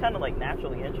usually just kind of, like,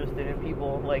 naturally interested in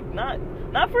people. Like, not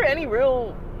for any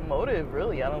real motive,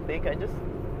 really. I don't think. I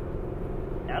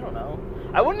I don't know.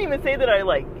 I wouldn't even say that I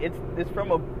like it's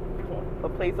from a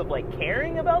place of like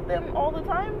caring about them all the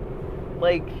time.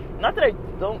 Like, not that I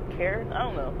don't care. I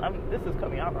don't know. This is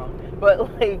coming out wrong,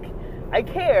 but like I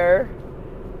care,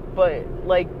 but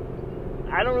like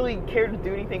I don't really care to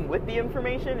do anything with the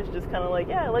information. It's just kind of like,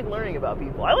 yeah, I like learning about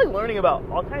people. I like learning about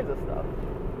all kinds of stuff,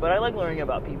 but I like learning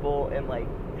about people and like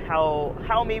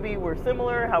how maybe we're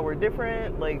similar, how we're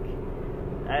different. Like,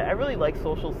 I really like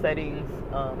social settings,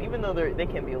 even though they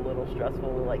can be a little stressful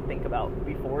to like think about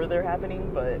before they're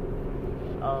happening. But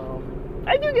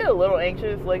I do get a little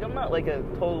anxious. Like, I'm not like a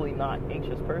totally not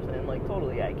anxious person. Like,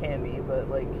 totally I can be, but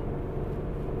like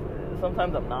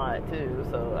sometimes I'm not too.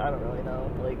 So I don't really know.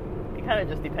 Like, it kind of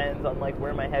just depends on like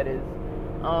where my head is.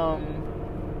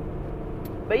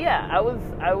 But yeah, I was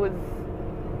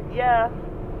yeah.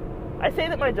 I say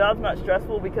that my job's not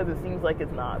stressful because it seems like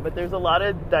it's not, but there's a lot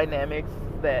of dynamics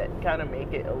that kind of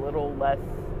make it a little less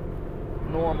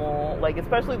normal. Like,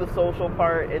 especially the social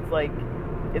part, it's like,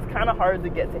 it's kind of hard to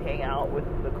get to hang out with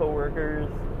the coworkers.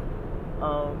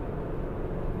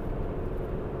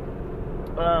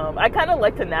 I kind of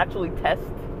like to naturally test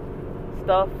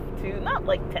stuff too. Not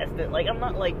like test it, like I'm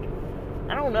not like,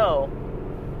 I don't know.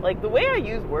 Like, the way I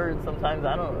use words sometimes,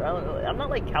 I don't know. I'm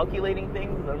not, like, calculating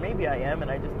things, or maybe I am,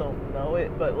 and I just don't know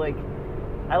it. But, like,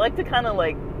 I like to kind of,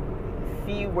 like,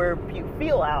 see where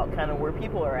feel out kind of where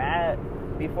people are at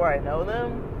before I know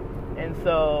them. And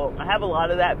so I have a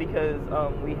lot of that because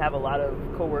we have a lot of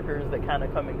coworkers that kind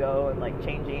of come and go and, like,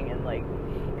 changing and, like,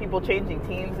 people changing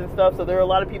teams and stuff. So there are a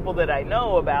lot of people that I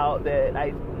know about that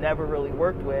I never really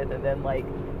worked with, and then, like,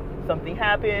 something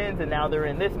happens and now they're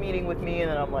in this meeting with me, and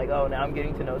then I'm like, oh, now I'm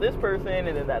getting to know this person,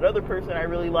 and then that other person I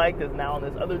really liked is now on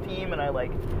this other team, and I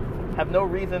like have no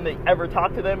reason to ever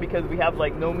talk to them because we have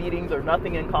like no meetings or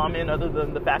nothing in common other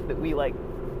than the fact that we like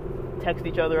text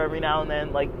each other every now and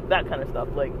then, like that kind of stuff.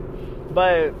 Like,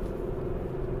 but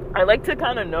I like to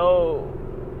kind of know,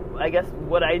 I guess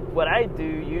what I do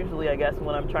usually, I guess,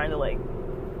 when I'm trying to like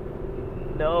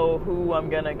know who I'm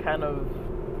gonna kind of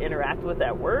interact with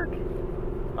at work.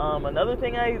 Another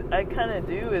thing I kind of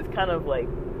do is kind of like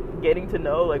getting to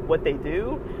know like what they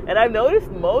do, and I've noticed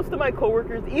most of my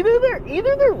coworkers either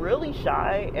they're really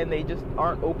shy and they just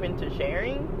aren't open to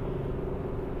sharing,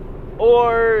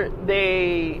 or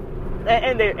they're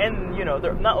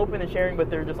not open to sharing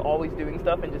but they're just always doing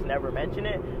stuff and just never mention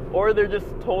it, or they're just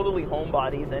totally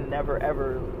homebodies and never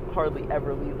ever hardly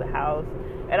ever leave the house.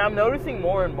 And I'm noticing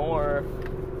more and more,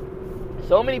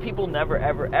 so many people never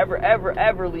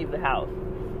ever leave the house.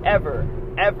 Ever.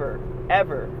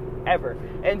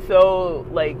 And so,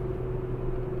 like,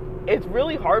 it's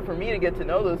really hard for me to get to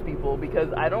know those people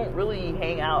because I don't really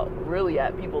hang out really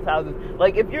at people's houses.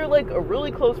 Like, if you're, like, a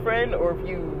really close friend, or if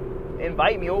you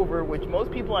invite me over, which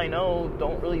most people I know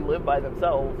don't really live by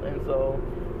themselves, and so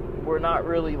we're not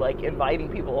really, like, inviting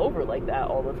people over like that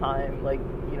all the time. Like,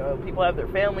 you know, people have their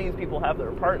families, people have their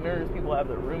partners, people have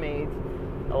their roommates.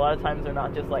 A lot of times they're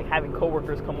not just like having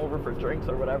coworkers come over for drinks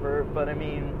or whatever. But I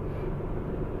mean,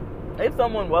 if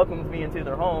someone welcomes me into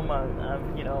their home,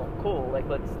 I'm you know, cool. Like,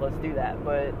 let's do that.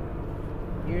 But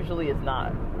usually it's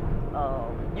not.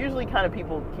 Usually, kind of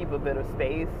people keep a bit of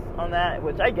space on that,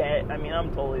 which I get. I mean, I'm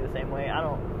totally the same way. I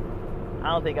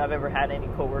don't think I've ever had any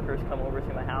coworkers come over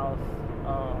to my house.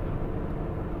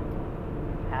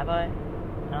 Have I?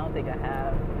 I don't think I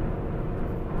have.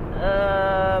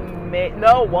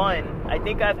 No, one. I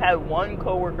think I've had one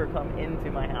coworker come into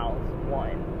my house.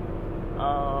 One.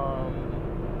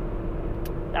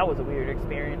 That was a weird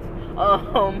experience.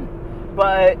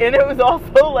 But, and it was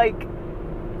also like,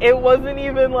 it wasn't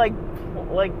even like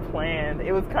planned.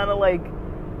 It was kind of like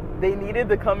they needed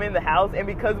to come in the house, and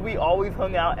because we always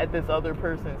hung out at this other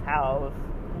person's house,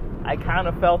 I kind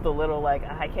of felt a little like,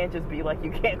 I can't just be like,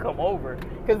 you can't come over,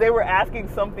 because they were asking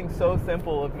something so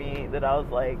simple of me that I was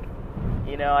like,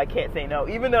 you know, I can't say no.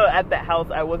 Even though at that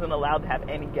house I wasn't allowed to have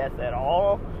any guests at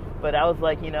all, but I was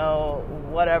like, you know,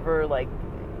 whatever, like,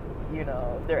 you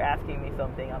know, if they're asking me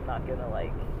something, I'm not gonna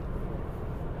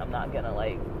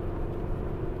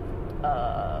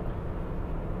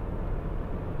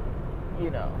you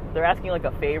know, they're asking like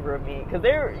a favor of me, because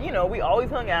they're, you know, we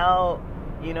always hung out.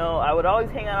 You know, I would always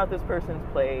hang out at this person's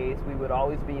place. We would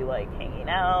always be, like, hanging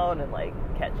out and, like,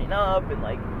 catching up. And,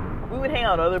 like, we would hang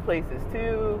out other places,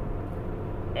 too.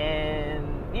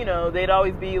 And, you know, they'd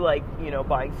always be, like, you know,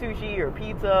 buying sushi or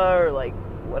pizza or, like,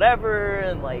 whatever.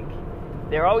 And, like,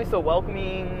 they're always so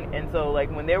welcoming. And so,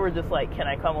 like, when they were just, like, can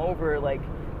I come over? Like,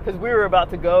 because we were about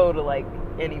to go to, like,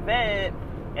 an event.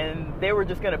 And they were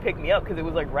just going to pick me up because it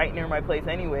was, like, right near my place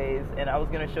anyways. And I was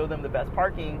going to show them the best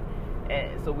parking.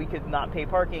 and so we could not pay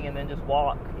parking and then just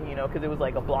walk, because it was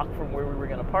like a block from where we were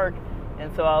going to park.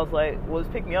 And so I was like, well,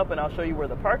 just pick me up and I'll show you where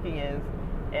the parking is.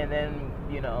 And then,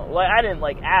 like, I didn't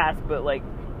like ask, but like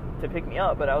to pick me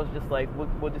up, but I was just like,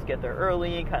 we'll just get there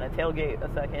early and kind of tailgate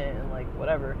a second and like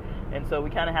whatever. And so we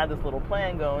kind of had this little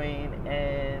plan going,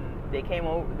 and they came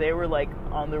over, they were like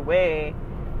on their way,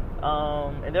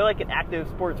 and they're like an active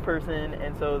sports person,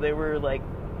 and so they were like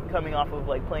coming off of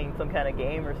like playing some kind of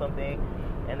game or something,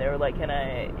 and they were like, can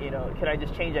I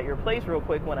just change at your place real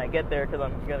quick when I get there, because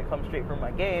I'm gonna come straight from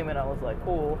my game. And I was like,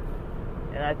 cool.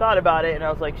 And I thought about it, and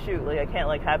I was like, shoot, like I can't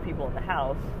like have people in the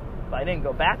house. But I didn't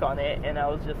go back on it, and I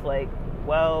was just like,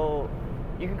 well,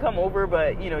 you can come over,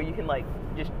 but you can like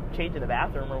just change in the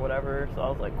bathroom or whatever. So I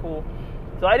was like, cool.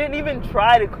 So I didn't even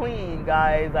try to clean,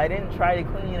 guys. I didn't try to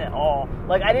clean at all.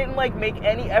 Like, I didn't like make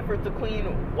any effort to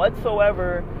clean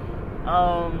whatsoever.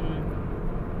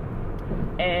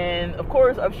 And of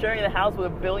course, I'm sharing the house with a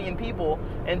billion people.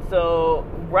 And so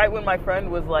right when my friend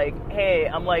was like, hey,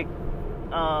 I'm like,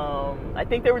 I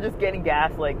think they were just getting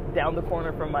gas like down the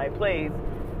corner from my place,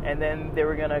 and then they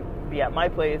were gonna be at my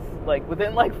place like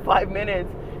within like 5 minutes.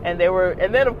 And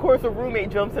then of course a roommate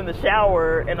jumps in the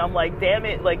shower, and I'm like, damn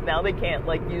it, like now they can't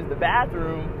like use the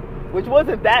bathroom, which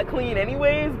wasn't that clean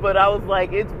anyways, but I was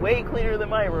like, it's way cleaner than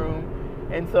my room.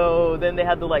 And so then they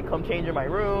had to like come change in my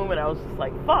room, and I was just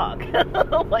like, fuck.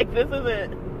 Like,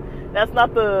 that's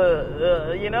not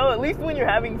the at least when you're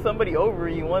having somebody over,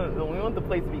 we want the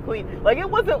place to be clean. Like, it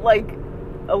wasn't like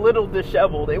a little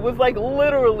disheveled. It was like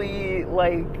literally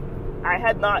like I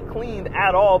had not cleaned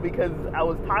at all because I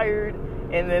was tired.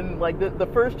 And then like the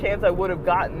first chance I would have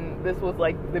gotten, this was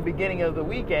like the beginning of the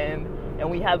weekend, and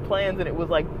we had plans, and it was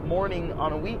like morning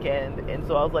on a weekend. And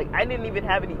so I was like, I didn't even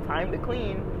have any time to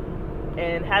clean.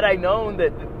 And had I known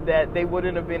that they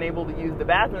wouldn't have been able to use the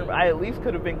bathroom, I at least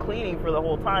could have been cleaning for the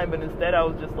whole time. But instead I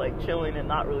was just like chilling and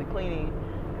not really cleaning,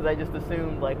 because I just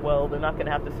assumed like, well, they're not going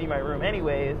to have to see my room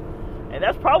anyways. And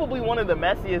that's probably one of the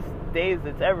messiest days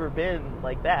it's ever been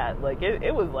like that. Like,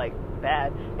 it was like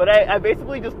bad. But I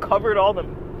basically just covered all the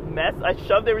mess. I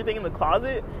shoved everything in the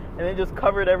closet, and then just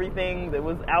covered everything that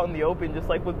was out in the open, just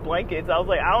like with blankets. I was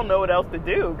like, I don't know what else to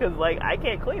do, because like I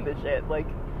can't clean this shit. Like,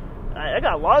 I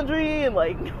got laundry and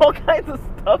like all kinds of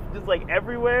stuff just like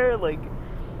everywhere. Like,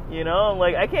 I'm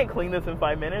like, I can't clean this in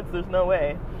 5 minutes. There's no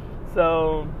way.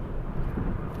 So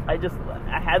I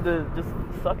had to just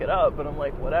suck it up. But I'm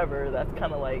like, whatever. That's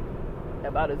kind of like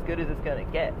about as good as it's gonna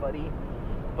get, buddy.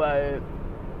 But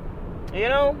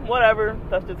whatever.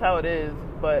 That's just how it is.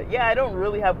 But yeah, I don't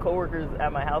really have coworkers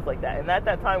at my house like that. And at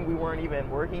that time, we weren't even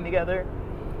working together.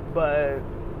 But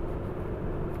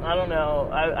I don't know.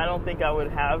 I don't think I would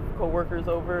have coworkers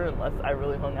over unless I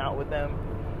really hung out with them.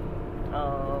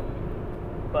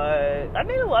 But I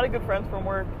made a lot of good friends from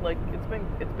work. Like, it's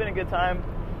been a good time.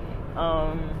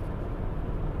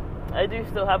 I do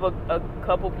still have a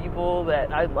couple people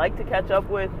that I'd like to catch up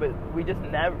with, but we just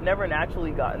never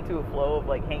naturally got into a flow of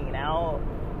like hanging out.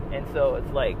 And so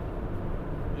it's like,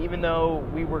 even though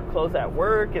we were close at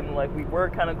work, and like we were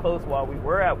kind of close while we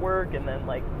were at work, and then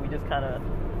like we just kind of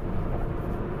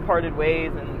parted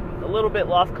ways and a little bit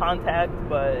lost contact.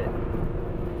 But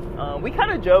we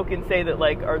kind of joke and say that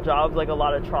like our job's like a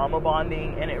lot of trauma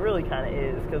bonding, and it really kind of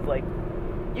is, because like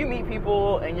you meet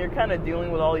people and you're kind of dealing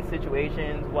with all these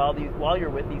situations while you're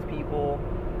with these people,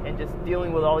 and just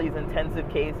dealing with all these intensive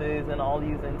cases and all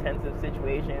these intensive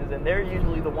situations, and they're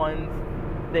usually the ones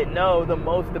that know the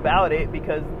most about it,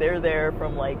 because they're there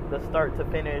from like the start to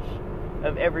finish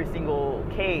of every single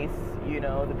case.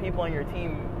 The people on your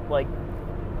team, like,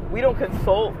 we don't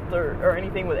consult or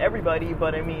anything with everybody,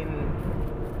 but I mean,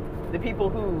 the people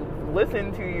who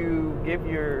listen to you give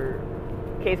your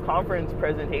case conference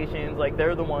presentations, like,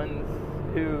 they're the ones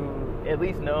who at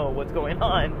least know what's going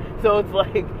on. So it's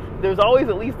like there's always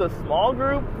at least a small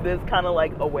group that's kind of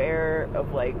like aware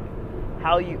of like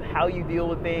how you deal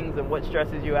with things and what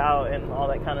stresses you out and all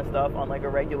that kind of stuff on like a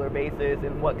regular basis,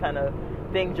 and what kind of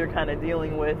things you're kind of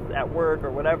dealing with at work or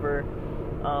whatever.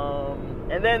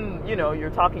 And then,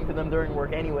 you're talking to them during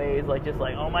work anyways, like, just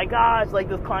like, oh my gosh, like,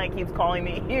 this client keeps calling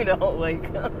me, like,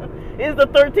 it's the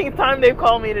 13th time they've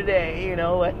called me today,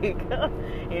 like,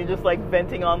 and you're just, like,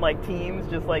 venting on, like, Teams,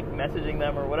 just, like, messaging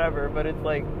them or whatever. But it's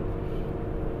like,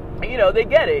 they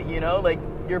get it, like,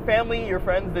 your family, your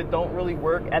friends that don't really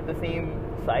work at the same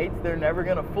sites, they're never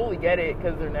going to fully get it,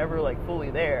 because they're never, like,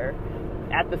 fully there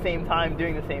at the same time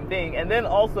doing the same thing. And then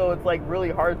also, it's, like,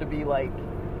 really hard to be, like,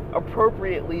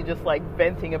 appropriately just like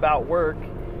venting about work,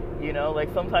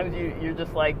 like sometimes you're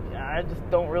just like, I just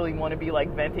don't really want to be like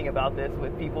venting about this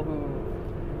with people who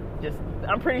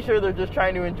I'm pretty sure they're just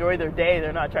trying to enjoy their day.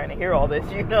 They're not trying to hear all this,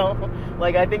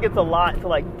 Like, I think it's a lot to,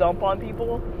 like, dump on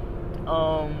people.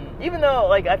 Even though,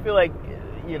 like, I feel like,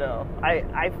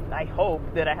 I hope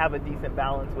that I have a decent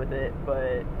balance with it,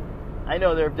 but I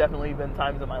know there have definitely been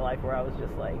times in my life where I was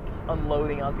just, like,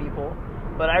 unloading on people.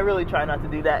 But I really try not to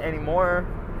do that anymore,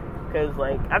 because,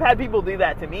 like, I've had people do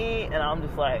that to me, and I'm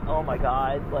just like, oh my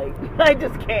god, like, I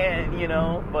just can't,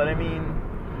 But, I mean,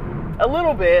 a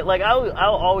little bit, like, I'll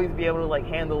always be able to, like,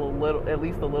 handle at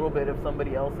least a little bit of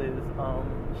somebody else's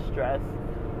stress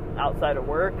outside of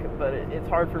work, but it's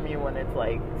hard for me when it's,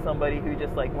 like, somebody who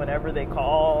just, like, whenever they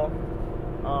call,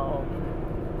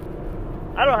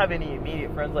 I don't have any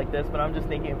immediate friends like this, but I'm just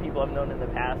thinking of people I've known in the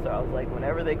past, so I was like,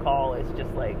 whenever they call, it's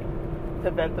just, like,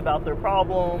 to vent about their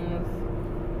problems,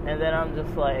 and then I'm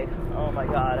just like, oh my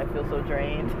god, I feel so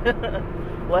drained.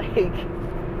 Like,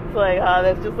 it's like,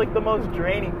 that's just, like, the most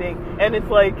draining thing, and it's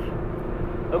like,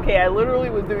 okay, I literally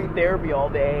was doing therapy all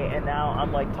day, and now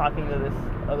I'm, like, talking to this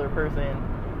other person,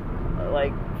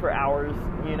 like, for hours,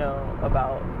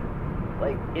 about,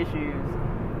 like, issues,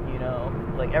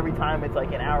 like, every time it's,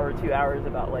 like, an hour or 2 hours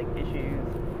about, like, issues,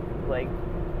 like,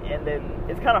 and then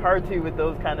it's kind of hard, too, with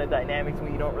those kind of dynamics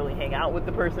when you don't really hang out with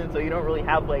the person, so you don't really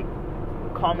have, like,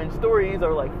 common stories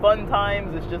or, like, fun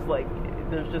times. It's just, like,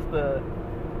 there's just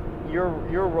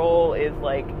your role is,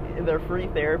 like, their free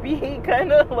therapy,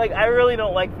 kind of, like, I really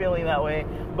don't like feeling that way,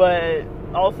 but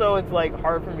also it's, like,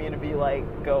 hard for me to be,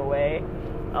 like, go away,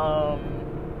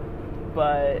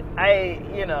 but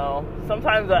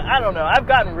sometimes I don't know, I've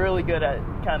gotten really good at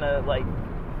kind of, like,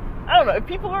 I don't know, if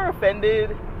people are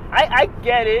offended, I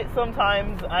get it,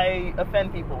 sometimes I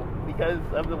offend people because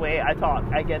of the way I talk,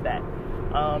 I get that,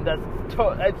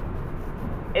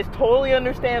 it's totally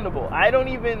understandable. I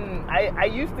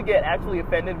used to get actually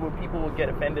offended when people would get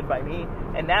offended by me,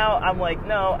 and now I'm like,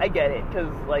 no, I get it,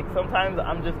 because, like, sometimes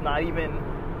I'm just not even,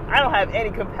 I don't have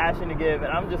any compassion to give,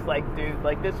 and I'm just like, dude,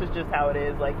 like, this is just how it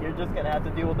is, like, you're just gonna have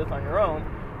to deal with this on your own,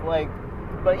 like,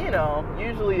 but,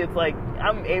 usually it's, like,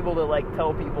 I'm able to, like,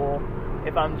 tell people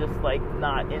if I'm just, like,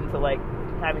 not into, like,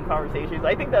 having conversations.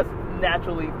 I think that's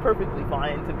naturally perfectly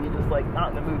fine to be just, like, not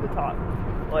in the mood to talk,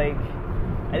 like,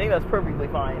 I think that's perfectly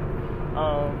fine.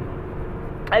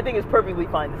 I think it's perfectly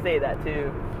fine to say that,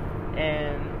 too,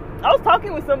 and I was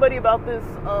talking with somebody about this,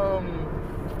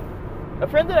 a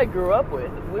friend that I grew up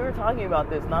with. We were talking about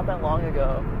this not that long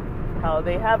ago, how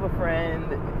they have a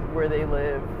friend where they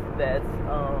live that's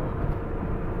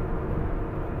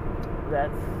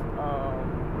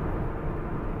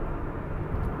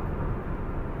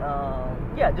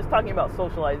just talking about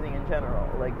socializing in general.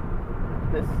 Like,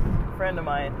 this friend of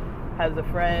mine has a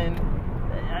friend,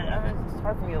 it's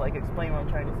hard for me to, like, explain what I'm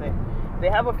trying to say. They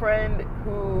have a friend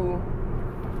who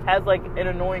has, like, an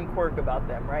annoying quirk about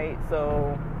them, right?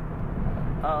 So,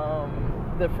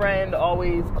 the friend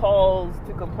always calls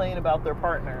to complain about their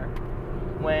partner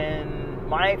when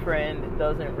my friend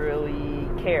doesn't really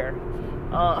care.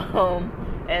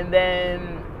 And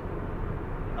then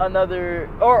another,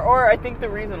 or I think the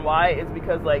reason why is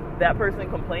because, like, that person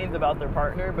complains about their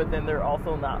partner, but then they're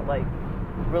also not, like,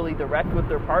 really direct with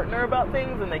their partner about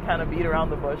things, and they kind of beat around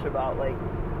the bush about, like,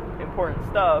 important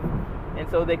stuff, and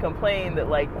so they complain that,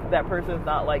 like, that person's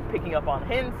not, like, picking up on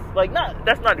hints, like,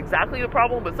 that's not exactly the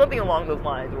problem, but something along those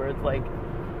lines, where it's like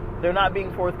they're not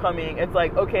being forthcoming. It's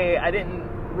like, okay, I didn't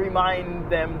remind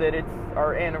them that it's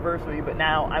our anniversary, but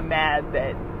now I'm mad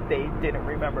that they didn't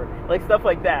remember, like, stuff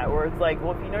like that, where it's like,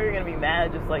 well, if you know you're gonna be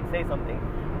mad, just, like, say something.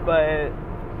 But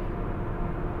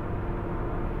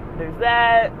there's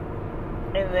that,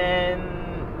 and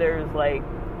then there's, like,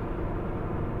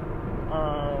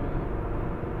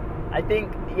 I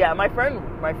think, yeah, my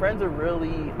friend's a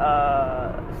really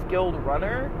skilled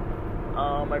runner.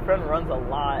 My friend runs a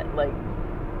lot, like,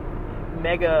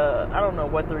 mega, I don't know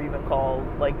what they're even called,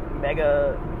 like,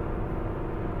 mega,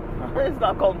 it's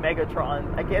not called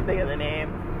Megatron, I can't think of the name,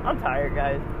 I'm tired,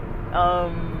 guys,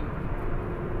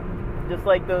 just,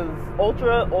 like, those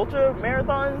ultra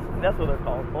marathons, that's what they're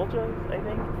called, ultras, I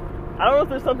think. I don't know if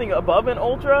there's something above an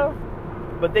ultra,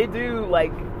 but they do,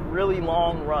 like, really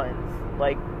long runs,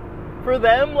 like, for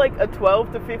them, like, a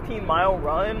 12 to 15 mile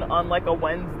run on, like, a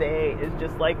Wednesday is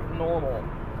just, like, normal.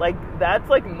 Like, that's,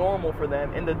 like, normal for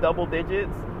them in the double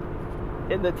digits,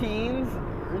 in the teens,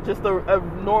 just a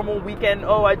normal weekend.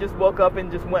 Oh, I just woke up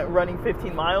and just went running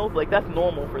 15 miles. Like, that's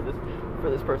normal for this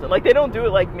person. Like, they don't do it,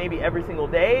 like, maybe every single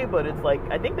day, but it's, like,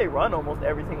 I think they run almost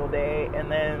every single day, and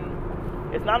then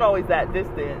it's not always that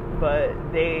distant, but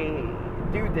they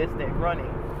do distant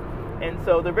running. And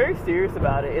so they're very serious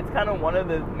about it. It's kind of one of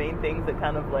the main things that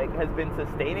kind of like has been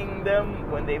sustaining them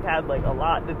when they've had like a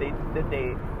lot that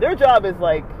they their job is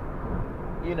like,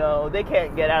 you know, they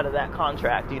can't get out of that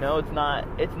contract, you know. It's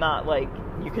not like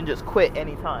you can just quit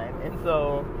anytime. And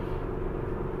so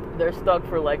they're stuck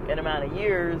for like an amount of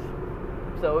years.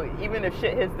 So even if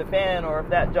shit hits the fan or if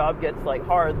that job gets like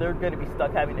hard, they're going to be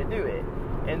stuck having to do it.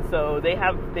 And so they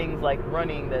have things like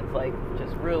running that's like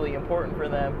just really important for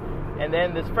them. And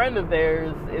then this friend of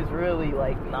theirs is really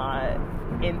like not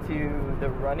into the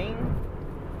running.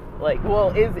 Like,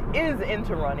 well, is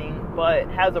into running, but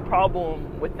has a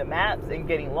problem with the maps and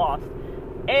getting lost,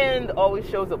 and always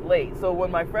shows up late. So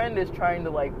when my friend is trying to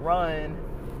like run,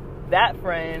 that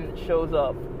friend shows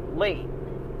up late,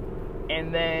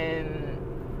 and then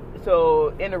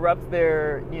so interrupts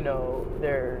their, you know,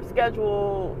 their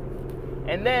schedule,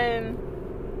 and then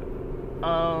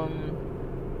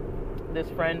this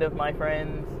friend of my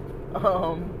friend's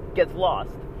gets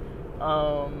lost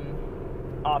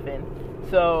often.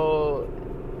 So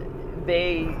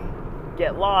they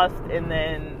get lost, and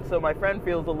then so my friend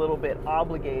feels a little bit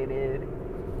obligated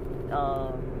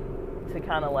to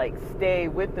kind of like stay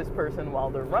with this person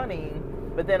while they're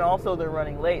running, but then also they're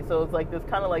running late. So it's like this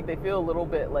kind of like they feel a little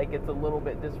bit like it's a little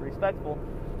bit disrespectful.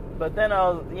 But then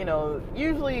you know,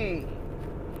 usually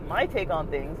my take on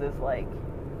things is like,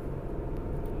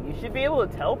 you should be able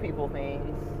to tell people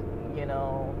things, you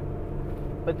know,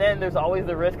 but then there's always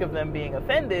the risk of them being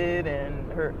offended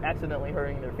and accidentally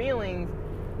hurting their feelings,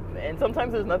 and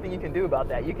sometimes there's nothing you can do about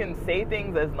that. You can say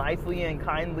things as nicely and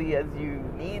kindly as you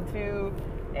need to,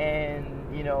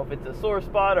 and, you know, if it's a sore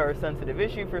spot or a sensitive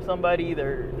issue for somebody,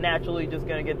 they're naturally just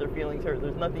going to get their feelings hurt.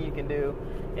 There's nothing you can do,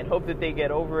 and hope that they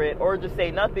get over it, or just say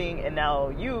nothing, and now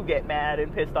you get mad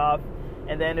and pissed off,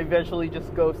 and then eventually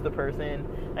just ghost the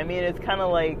person. I mean, it's kind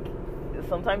of like,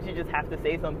 sometimes you just have to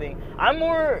say something. I'm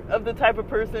more of the type of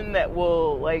person that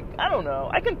will, like, I don't know,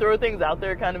 I can throw things out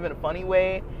there kind of in a funny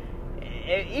way,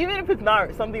 even if it's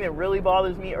not something that really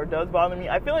bothers me or does bother me.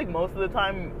 I feel like most of the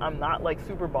time I'm not like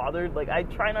super bothered. Like, I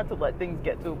try not to let things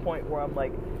get to a point where I'm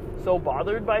like so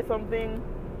bothered by something,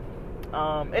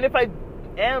 and if I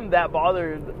am that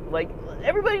bothered, like,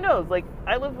 everybody knows, like,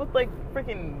 I lived with like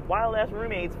freaking wild ass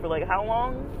roommates for like how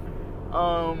long,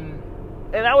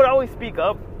 and I would always speak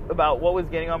up about what was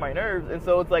getting on my nerves. And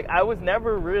so it's like I was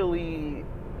never really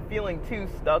feeling too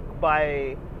stuck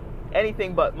by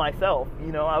anything but myself,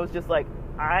 you know. I was just like,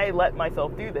 I let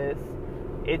myself do this.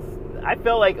 I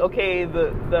felt like, okay,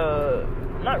 the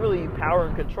not really power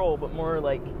and control, but more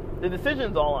like the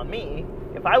decision's all on me.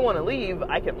 If I want to leave,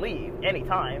 I can leave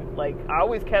anytime. Like, I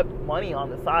always kept money on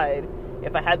the side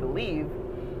if I had to leave.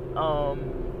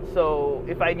 So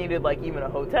if I needed like even a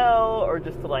hotel, or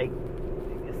just to like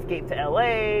escape to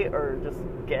LA, or just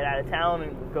get out of town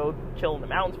and go chill in the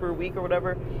mountains for a week or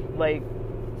whatever, like,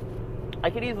 I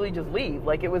could easily just leave.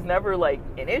 Like, it was never like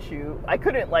an issue. I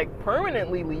couldn't like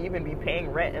permanently leave and be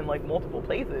paying rent in like multiple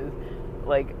places.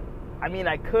 Like, I mean,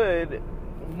 I could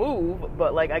move,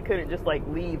 but like I couldn't just like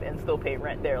leave and still pay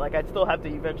rent there. Like, I'd still have to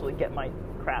eventually get my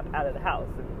crap out of the house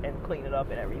and clean it up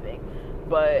and everything.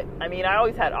 But I mean, I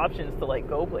always had options to like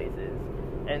go places.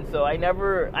 And so I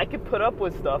could put up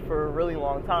with stuff for a really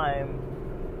long time,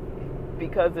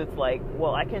 because it's like,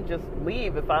 well, I can just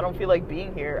leave. If I don't feel like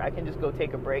being here, I can just go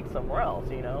take a break somewhere else,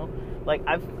 you know? Like,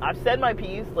 I've said my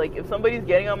piece. Like, if somebody's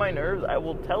getting on my nerves, I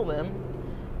will tell them,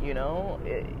 you know?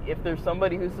 If there's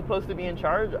somebody who's supposed to be in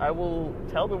charge, I will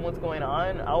tell them what's going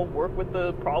on. I'll work with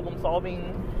the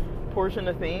problem-solving portion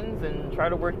of things and try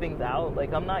to work things out.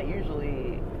 Like, I'm not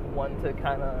usually one to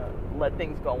kind of let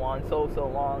things go on so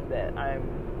long that I'm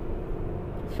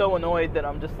so annoyed that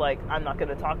I'm just like, I'm not going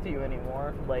to talk to you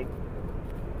anymore. Like,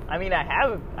 I mean, I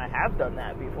have done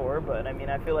that before, but I mean,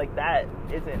 I feel like that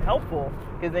isn't helpful,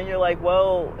 because then you're like,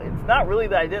 well, it's not really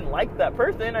that I didn't like that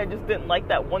person, I just didn't like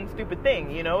that one stupid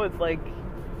thing, you know? It's like,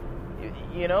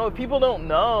 you know, if people don't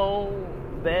know,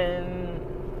 then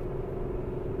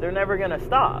they're never gonna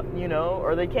stop, you know?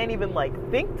 Or they can't even like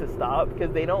think to stop,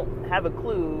 because they don't have a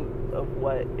clue of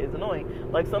what is annoying.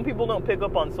 Like, some people don't pick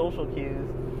up on social cues.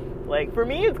 Like, for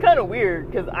me, it's kind of weird,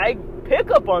 because I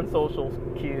pick up on social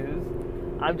cues.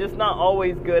 I'm just not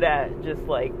always good at just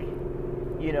like,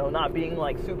 you know, not being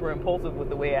like super impulsive with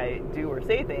the way I do or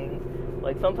say things.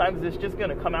 Like, sometimes it's just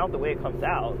gonna come out the way it comes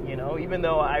out, you know, even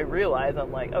though I realize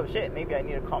I'm like, oh shit, maybe I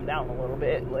need to calm down a little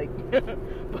bit, like,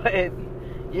 but,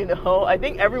 you know, I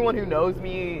think everyone who knows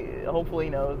me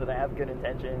hopefully knows that I have good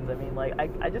intentions. I mean, like,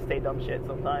 I just say dumb shit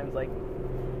sometimes, like,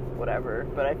 whatever,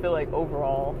 but I feel like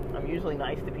overall, I'm usually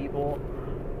nice to people.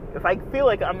 If I feel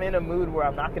like I'm in a mood where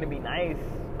I'm not gonna be nice,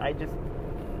 I just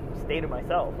stay to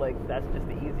myself. Like, that's just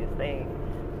the easiest thing.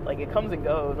 Like, it comes and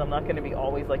goes. I'm not going to be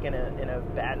always, like, in a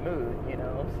bad mood, you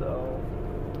know? So,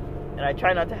 and I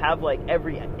try not to have, like,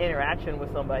 every interaction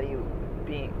with somebody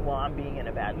while I'm being in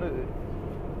a bad mood.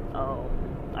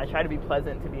 I try to be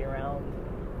pleasant to be around.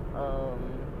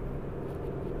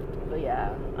 But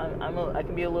yeah, I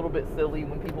can be a little bit silly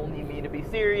when people need me to be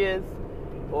serious,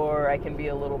 or I can be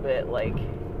a little bit, like,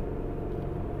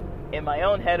 in my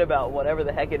own head about whatever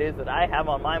the heck it is that I have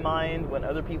on my mind when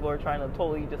other people are trying to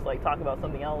totally just, like, talk about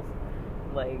something else.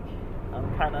 Like,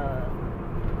 I'm kind of,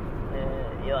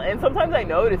 you know, and sometimes I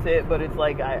notice it, but it's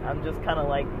like I'm just kind of,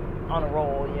 like, on a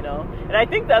roll, you know? And I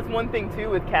think that's one thing, too,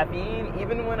 with caffeine.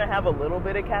 Even when I have a little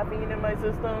bit of caffeine in my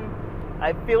system,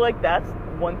 I feel like that's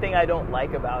one thing I don't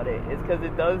like about it, is because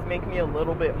it does make me a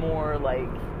little bit more, like,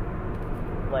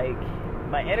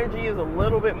 my energy is a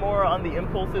little bit more on the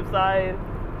impulsive side.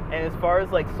 And as far as,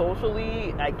 like,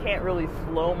 socially, I can't really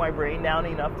slow my brain down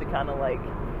enough to kind of, like,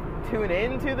 tune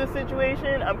into the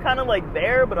situation. I'm kind of, like,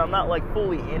 there, but I'm not, like,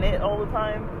 fully in it all the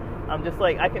time. I'm just,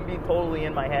 like, I can be totally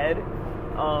in my head,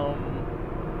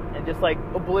 and just, like,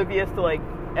 oblivious to, like,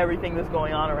 everything that's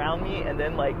going on around me, and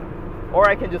then, like, or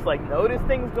I can just, like, notice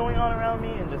things going on around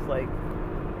me and just, like,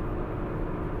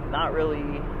 not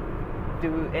really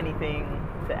do anything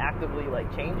to actively, like,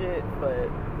 change it. But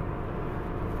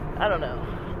I don't know.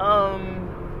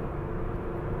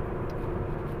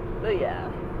 But yeah,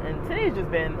 and today's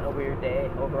just been a weird day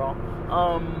overall.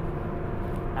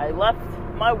 I left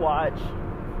my watch.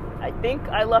 I think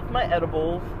I left my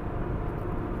edibles.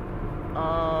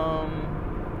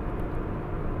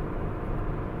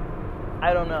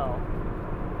 I don't know.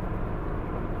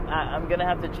 I'm gonna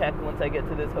have to check once I get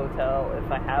to this hotel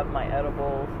if I have my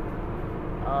edibles.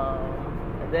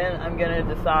 And then I'm gonna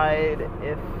decide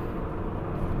if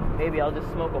maybe I'll just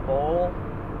smoke a bowl.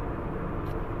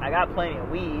 I got plenty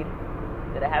of weed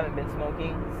that I haven't been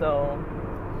smoking, so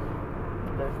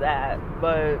there's that.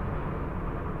 But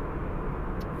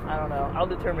I don't know. I'll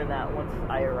determine that once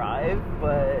I arrive.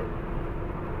 But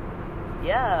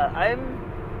yeah, I'm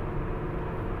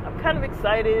kind of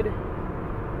excited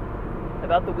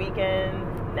about the weekend,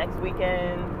 next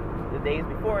weekend, the days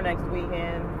before next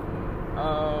weekend.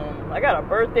 I got a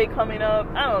birthday coming up.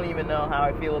 I don't even know how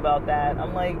I feel about that.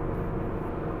 I'm like,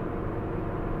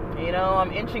 you know,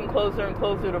 I'm inching closer and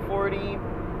closer to 40.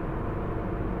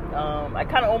 I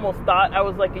kind of almost thought I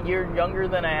was like a year younger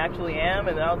than I actually am,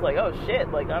 and then I was like, oh shit,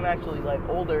 like I'm actually like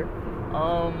older.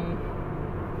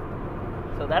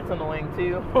 So that's annoying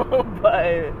too.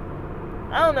 But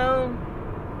I don't know,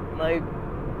 like,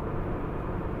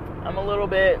 I'm a little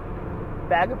bit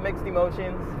bag of mixed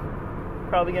emotions.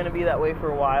 Probably gonna be that way for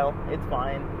a while. It's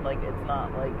fine. Like, it's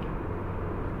not like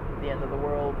the end of the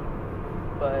world.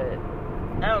 But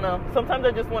I don't know. Sometimes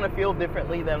I just want to feel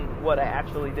differently than what I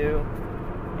actually do.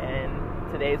 And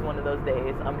today's one of those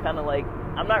days. I'm kind of like,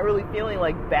 I'm not really feeling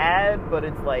like bad, but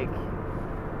it's like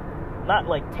not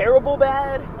like terrible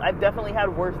bad. I've definitely had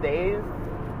worse days.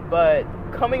 But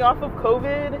coming off of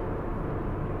COVID,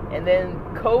 and then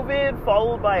COVID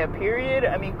followed by a period,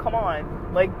 I mean, come on.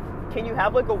 Like, can you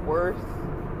have like a worse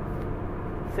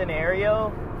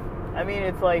scenario? I mean,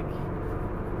 it's like,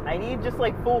 I need just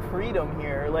like full freedom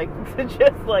here, like to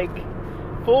just like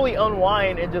fully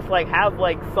unwind and just like have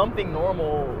like something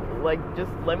normal. Like,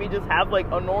 just let me just have like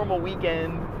a normal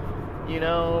weekend, you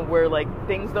know, where like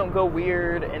things don't go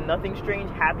weird and nothing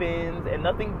strange happens and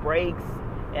nothing breaks,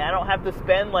 and I don't have to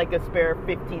spend like a spare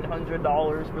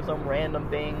 $1,500 for some random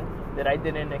thing that I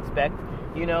didn't expect.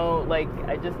 You know, like,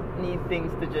 I just need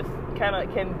things to just kind of,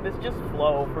 can this just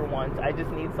flow for once? I just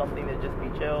need something to just be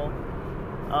chill.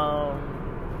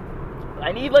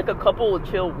 I need, like, a couple of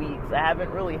chill weeks. I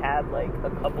haven't really had, like, a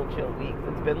couple chill weeks.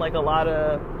 It's been, like, a lot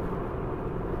of,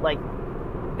 like,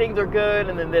 things are good,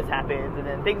 and then this happens, and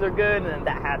then things are good, and then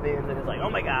that happens, and it's like, oh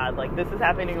my god, like, this is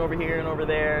happening over here and over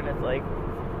there, and it's like,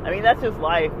 I mean, that's just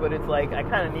life, but it's like, I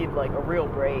kind of need, like, a real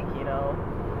break, you know?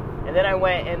 And then I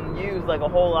went and used, like, a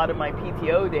whole lot of my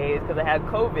PTO days because I had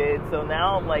COVID. So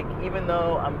now I'm, like, even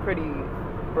though I'm pretty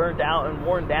burnt out and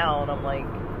worn down, I'm, like,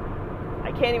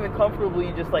 I can't even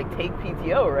comfortably just, like, take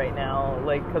PTO right now.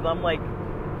 Like, because I'm, like,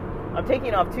 I'm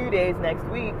taking off 2 days next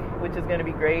week, which is going to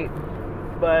be great.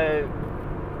 But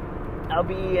I'll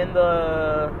be in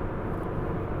the,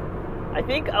 I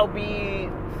think I'll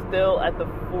be still at the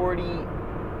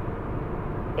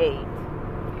 48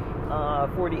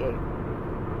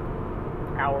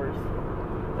 hours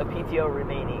of PTO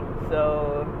remaining.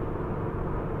 So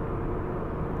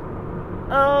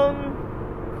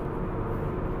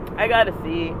I gotta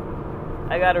see.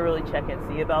 I gotta really check and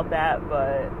see about that,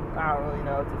 but I don't really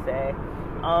know what to say.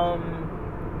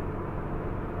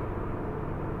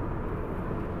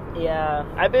 Yeah,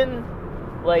 I've been,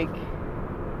 like,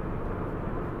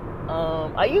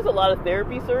 I use a lot of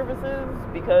therapy services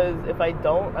because if I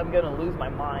don't, I'm gonna lose my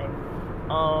mind.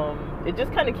 It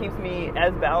just kind of keeps me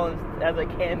as balanced as I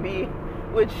can be,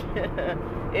 which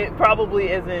it probably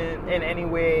isn't in any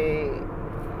way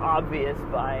obvious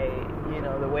by,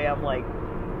 the way I'm, like,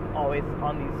 always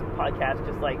on these podcasts,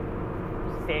 just, like,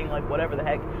 saying, like, whatever the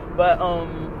heck. But,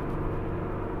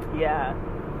 yeah.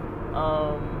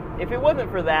 If it wasn't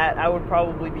for that, I would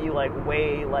probably be, like,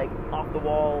 way, like, off the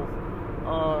walls.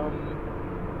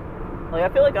 Like, I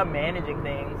feel like I'm managing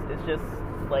things. It's just,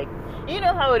 like, you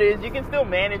know how it is. You can still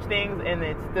manage things, and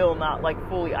it's still not, like,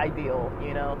 fully ideal,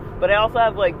 But I also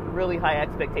have, like, really high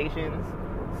expectations.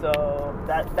 So,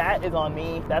 that is on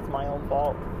me. That's my own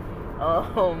fault.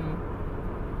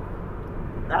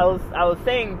 I was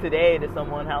saying today to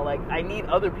someone how, like, I need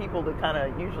other people to kind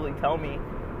of usually tell me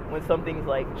when something's,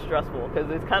 like, stressful,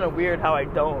 because it's kind of weird how I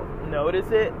don't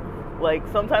notice it. Like,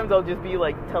 sometimes I'll just be,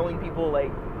 like, telling people,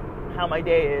 like, how my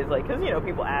day is, like, because,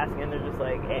 people ask, and they're just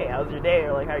like, hey, how's your day,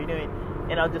 or, like, how are you doing,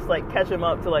 and I'll just, like, catch them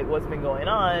up to, like, what's been going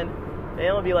on, and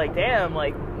they'll be like, damn,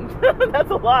 like, that's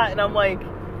a lot, and I'm like,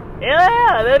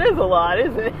 yeah, that is a lot,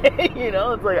 isn't it?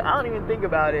 It's like, I don't even think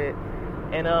about it,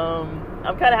 and,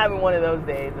 I'm kind of having one of those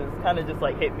days. It's kind of just,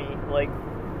 like, hit me, like,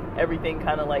 everything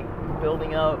kind of, like,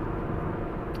 building up.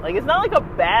 Like, it's not like a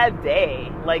bad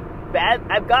day. Like,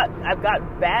 I've got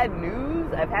bad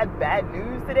news. I've had bad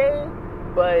news today,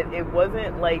 but it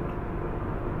wasn't, like,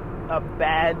 a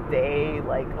bad day,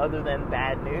 like, other than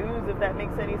bad news, if that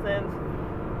makes any sense.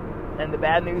 And the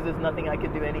bad news is nothing I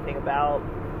could do anything about.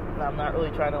 I'm not really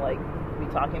trying to, like, be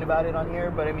talking about it on here,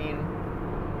 but, I mean,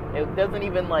 it doesn't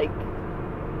even, like,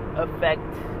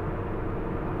 affect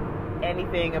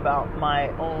anything about my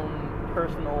own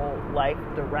personal life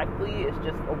directly. It's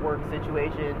just a work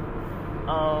situation.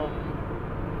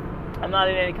 I'm not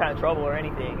in any kind of trouble or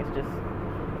anything. It's just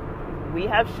we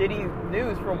have shitty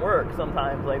news from work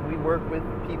sometimes. Like, we work with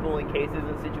people in cases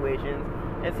and situations,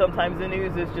 and sometimes the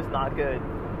news is just not good.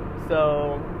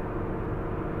 So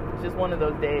it's just one of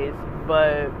those days.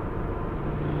 But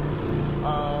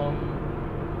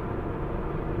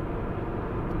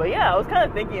yeah, I was kind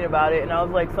of thinking about it, and I was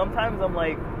like, sometimes I'm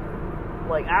like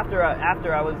after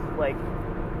I was, like,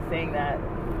 saying that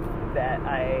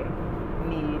I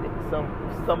need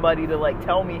somebody to, like,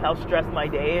 tell me how stressed my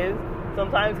day is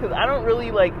sometimes, because I don't really,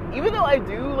 like, even though I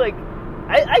do, like,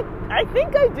 I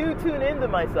think I do tune into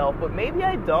myself, but maybe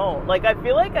I don't. Like, I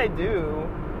feel like I do,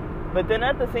 but then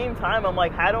at the same time, I'm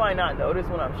like, how do I not notice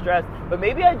when I'm stressed? But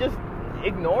maybe I just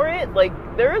ignore it. Like,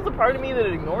 there is a part of me that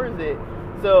ignores it.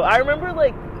 So I remember,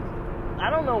 like, I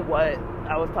don't know what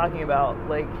I was talking about.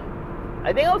 Like,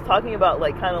 I think I was talking about,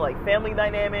 like, kind of, like, family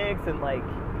dynamics and, like,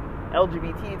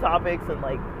 LGBT topics and,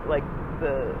 like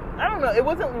I don't know. It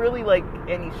wasn't really, like,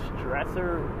 any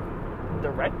stressor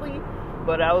directly,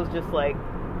 but I was just, like,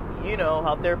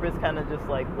 how therapists kind of just,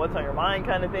 like, what's on your mind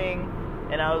kind of thing.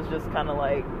 And I was just kind of,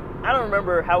 like, I don't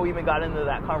remember how we even got into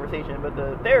that conversation, but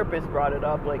the therapist brought it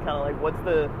up, like, kind of like, what's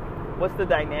the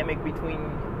dynamic between,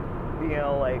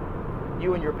 like,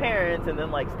 you and your parents, and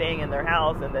then, like, staying in their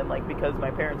house, and then, like, because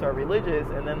my parents are religious,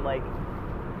 and then, like,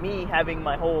 me having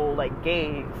my whole, like,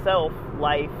 gay self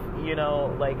life,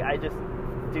 like, I just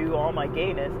do all my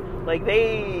gayness. Like,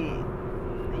 they,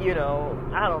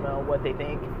 I don't know what they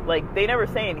think. Like, they never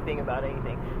say anything about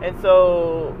anything. And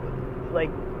so,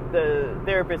 like, the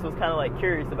therapist was kind of, like,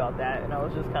 curious about that, and I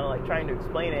was just kind of, like, trying to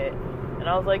explain it. And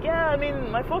I was like, yeah, I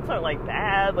mean, my folks aren't, like,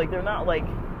 bad. Like, they're not, like,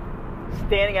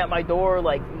 standing at my door,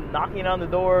 like, knocking on the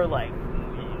door, like,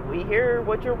 we hear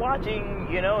what you're watching,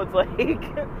 it's like,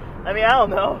 I mean, I don't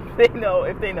know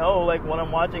if they know, like, what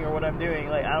I'm watching or what I'm doing,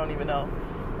 like, I don't even know.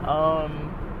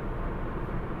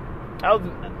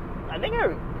 I think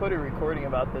I put a recording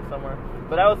about this somewhere,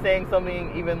 but I was saying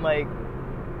something even, like,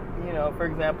 for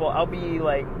example, I'll be,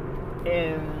 like,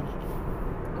 in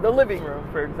the living room,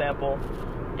 for example,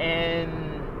 and,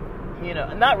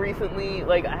 not recently,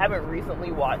 like, I haven't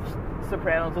recently watched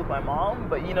Sopranos with my mom,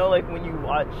 but, like, when you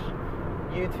watch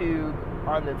YouTube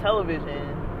on the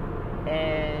television,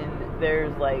 and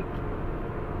there's, like,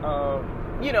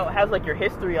 it has, like, your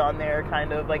history on there,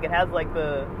 kind of, like, it has, like,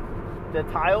 the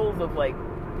tiles of, like,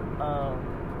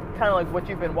 kind of like what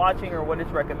you've been watching or what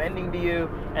it's recommending to you,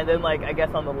 and then, like, I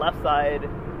guess on the left side,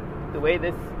 the way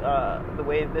this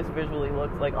visually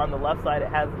looks, like, on the left side, it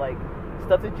has, like,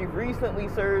 stuff that you've recently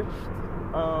searched,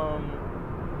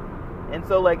 and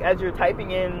so, like, as you're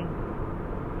typing in,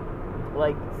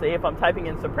 like, say if I'm typing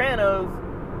in Sopranos,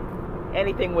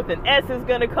 anything with an S is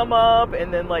gonna come up,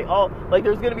 and then, like,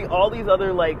 there's gonna be all these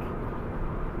other, like,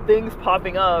 things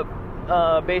popping up,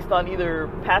 based on either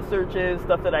past searches,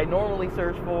 stuff that I normally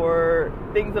search for,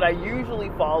 things that I usually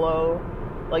follow,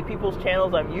 like people's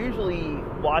channels I'm usually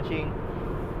watching.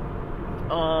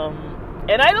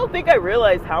 And I don't think I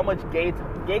realized how much gay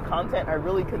content I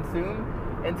really consume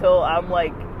until I'm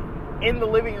like in the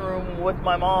living room with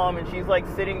my mom, and she's like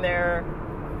sitting there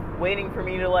waiting for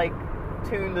me to like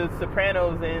tune the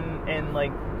Sopranos in and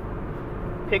like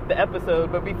pick the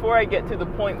episode. But before I get to the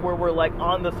point where we're like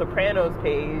on the Sopranos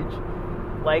page,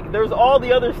 like there's all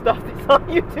the other stuff that's on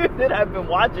YouTube that I've been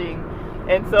watching,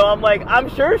 and so I'm like, I'm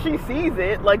sure she sees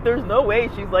it. Like there's no way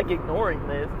she's like ignoring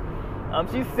this.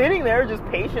 She's sitting there just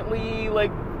patiently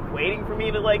like waiting for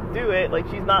me to like do it. Like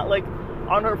she's not like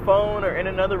on her phone or in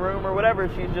another room or whatever.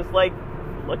 She's just like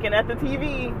looking at the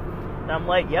TV, and I'm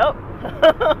like, yep.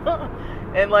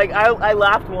 And like I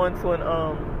laughed once when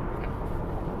a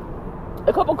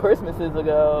couple Christmases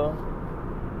ago,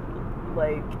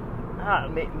 like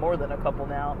more than a couple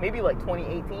now, maybe like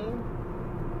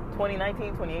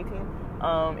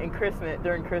 2019,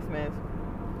 during Christmas,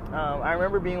 I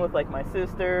remember being with like my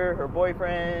sister, her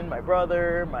boyfriend, my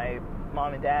brother, my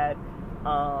mom and dad.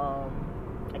 I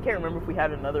can't remember if we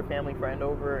had another family friend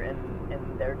over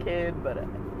and their kid, but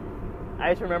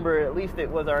I just remember at least it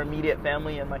was our immediate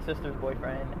family and my sister's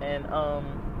boyfriend. And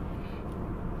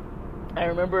I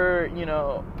remember, you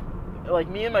know, like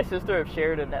me and my sister have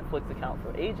shared a Netflix account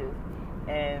for ages,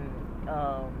 and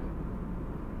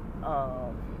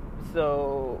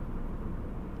so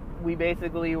we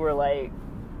basically were like,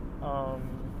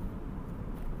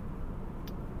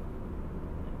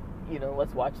 you know,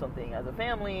 let's watch something as a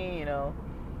family, you know.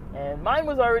 And mine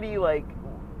was already like,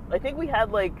 I think we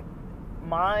had like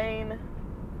mine,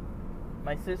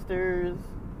 my sister's,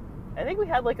 I think we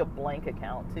had like a blank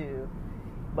account too.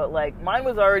 But like mine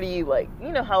was already like,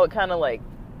 you know how it kind of like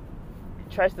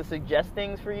tries to suggest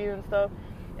things for you and stuff.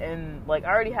 And like I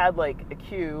already had like a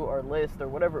queue or list or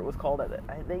whatever it was called.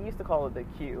 They used to call it the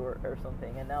queue or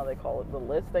something, and now they call it the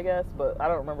list, I guess. But I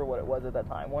don't remember what it was at that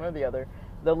time. One or the other.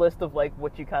 The list of like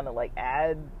what you kind of like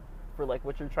add for like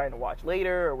what you're trying to watch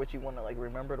later or what you want to like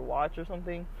remember to watch or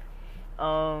something.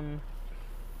 So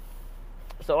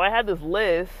I had this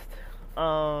list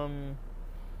of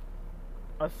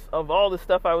all the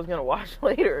stuff I was gonna watch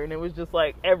later, and it was just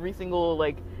like every single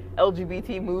like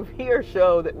LGBT movie or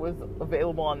show that was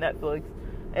available on Netflix.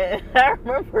 And I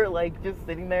remember like just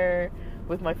sitting there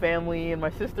with my family, and my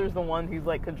sister's the one who's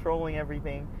like controlling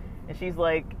everything, and she's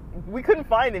like, we couldn't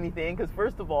find anything because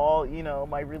first of all, you know,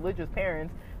 my religious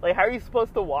parents, like, how are you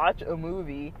supposed to watch a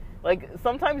movie? Like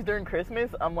sometimes during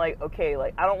Christmas I'm like, okay,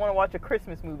 like I don't want to watch a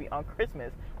Christmas movie on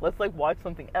Christmas, let's like watch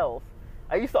something else.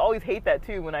 I used to always hate that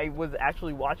too when I was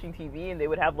actually watching TV and they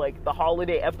would have like the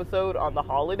holiday episode on the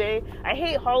holiday. I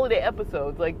hate holiday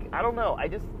episodes. Like, I don't know.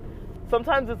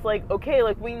 Sometimes it's like, okay,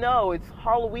 like we know it's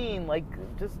Halloween. Like,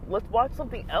 just let's watch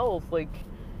something else. Like,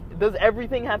 does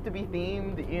everything have to be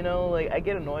themed? You know, like I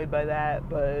get annoyed by that.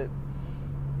 But,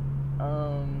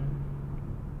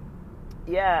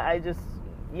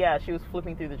 she was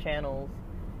flipping through the channels.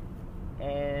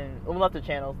 And, well, not the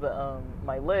channels, but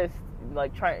my list.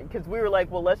 Like trying, because we were like,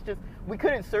 well, we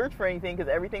couldn't search for anything because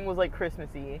everything was like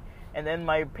Christmassy, and then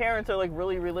my parents are like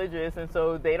really religious, and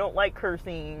so they don't like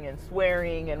cursing and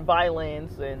swearing and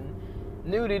violence and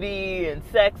nudity and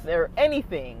sex or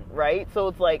anything, right? So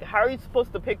it's like, how are you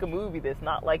supposed to pick a movie that's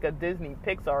not like a Disney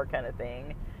Pixar kind of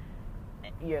thing,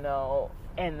 you know,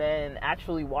 and then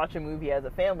actually watch a movie as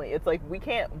a family? It's like, we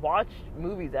can't watch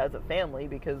movies as a family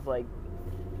because like,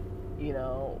 you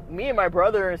know, me and my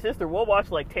brother and sister will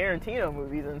watch like Tarantino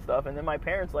movies and stuff, and then my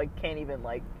parents like can't even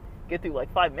like get through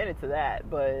like 5 minutes of that.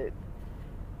 But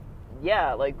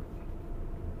yeah, like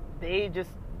they just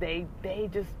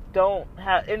don't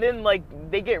have, and then like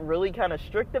they get really kind of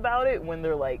strict about it when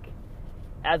they're like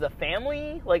as a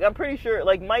family. Like I'm pretty sure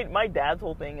like my dad's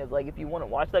whole thing is like, if you want to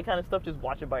watch that kind of stuff, just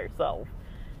watch it by yourself.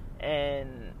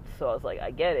 And so I was like, I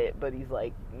get it, but he's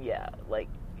like, yeah, like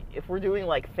if we're doing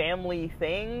like family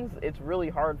things, it's really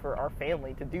hard for our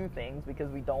family to do things because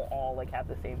we don't all like have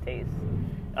the same taste.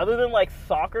 Other than like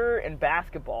soccer and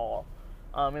basketball,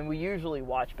 and we usually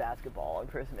watch basketball on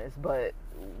Christmas, but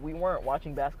we weren't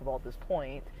watching basketball at this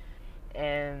point.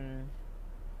 And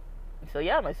so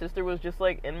yeah, my sister was just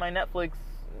like in my Netflix,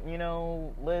 you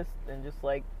know, list, and just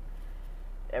like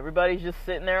everybody's just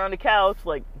sitting there on the couch,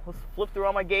 like, let's flip through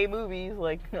all my gay movies,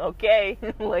 like, okay,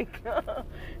 like,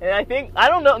 and I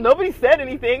don't know, nobody said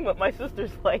anything, but my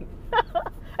sister's like,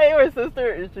 hey, my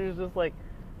sister, she was just like,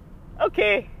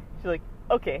 okay, she's like,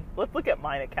 okay, let's look at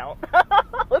mine account,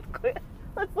 let's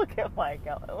look at my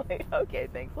account. I'm like, okay,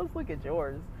 thanks, let's look at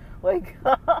yours. Like,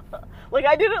 like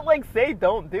I didn't like say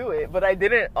don't do it, but I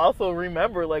didn't also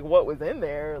remember like what was in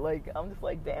there. Like, I'm just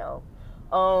like, damn.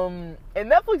 And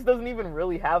Netflix doesn't even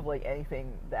really have like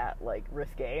anything that like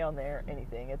risque on there,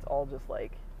 anything. It's all just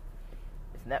like,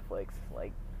 it's Netflix.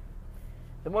 Like,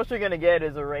 the most you're gonna get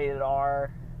is a rated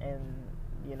R, and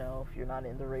you know, if you're not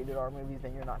into rated R movies,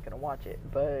 then you're not gonna watch it.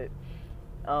 But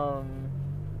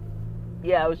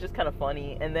yeah, it was just kind of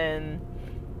funny. And then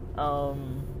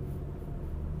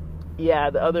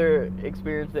yeah, the other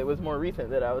experience that was more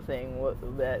recent that I was saying was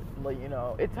that, like, you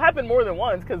know, it's happened more than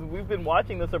once because we've been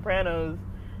watching The Sopranos.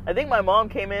 I think my mom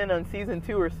came in on season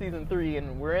 2 or season 3,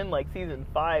 and we're in like season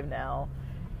 5 now,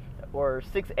 or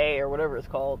 6A or whatever it's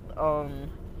called.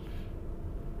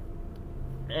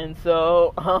 And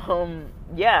so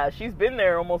yeah, she's been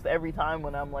there almost every time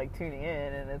when I'm like tuning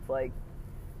in, and it's like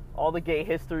all the gay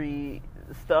history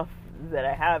stuff that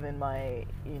I have in my,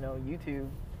 you know, YouTube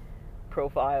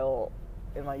profile,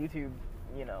 in my YouTube,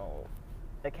 you know,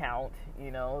 account, you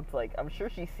know, it's like, I'm sure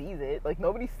she sees it. Like,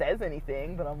 nobody says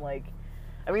anything, but I'm like,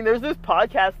 I mean, there's this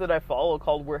podcast that I follow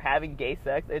called We're Having Gay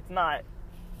Sex. It's not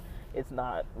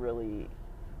really,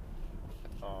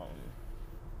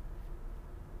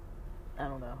 I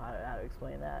don't know how to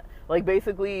explain that. Like,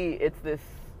 basically, it's this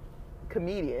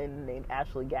comedian named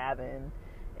Ashley Gavin,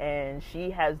 and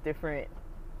she has different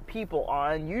people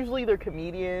on. Usually they're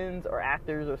comedians or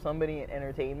actors or somebody in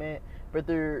entertainment, but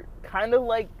they're kind of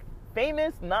like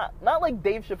famous, not like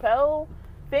Dave Chappelle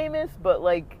famous, but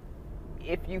like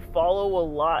if you follow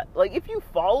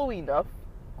enough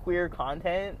queer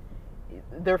content,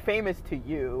 they're famous to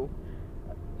you.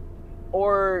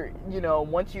 Or, you know,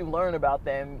 once you learn about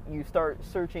them, you start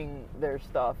searching their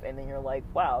stuff, and then you're like,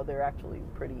 wow, they're actually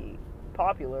pretty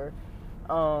popular.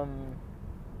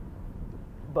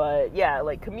 But yeah,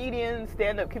 like comedians,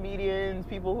 stand-up comedians,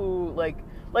 people who like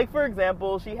for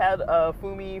example, she had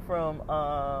Fumi from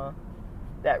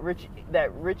that Rich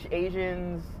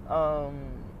Asians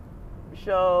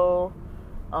show.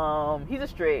 He's a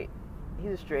straight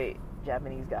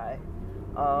Japanese guy.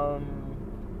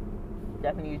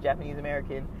 Japanese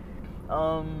American.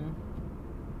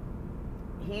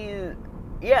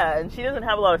 Yeah, and she doesn't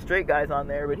have a lot of straight guys on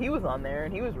there, but he was on there,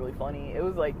 and he was really funny. It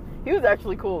was like, he was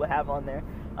actually cool to have on there.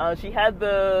 She had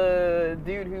the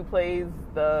dude who plays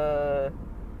the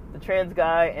trans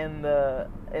guy in the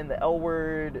L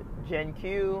Word Gen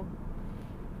Q.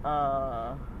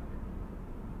 I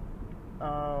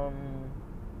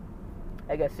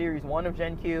guess series 1 of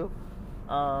Gen Q.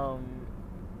 I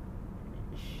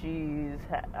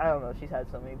don't know, she's had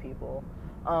so many people.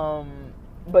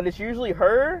 But it's usually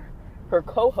her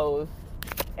co-host,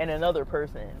 and another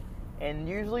person. And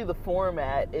usually the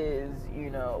format is,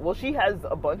 you know, well, she has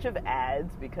a bunch of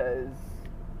ads because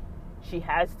she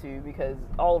has to, because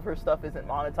all of her stuff isn't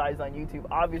monetized on YouTube,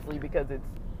 obviously, because it's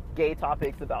gay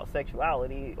topics about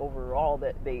sexuality overall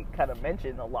that they kind of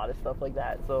mention a lot of stuff like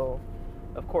that. So,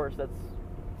 of course, that's,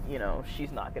 you know,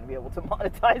 she's not going to be able to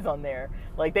monetize on there.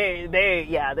 Like,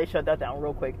 they shut that down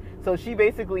real quick. So she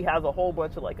basically has a whole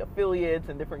bunch of, like, affiliates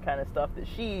and different kind of stuff that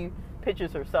she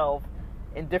pitches herself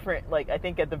in different, like, I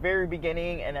think at the very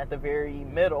beginning and at the very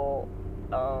middle,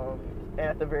 and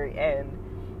at the very end.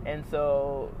 And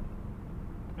so,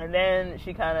 and then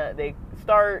they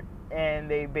start, and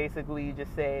they basically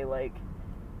just say, like,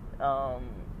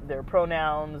 their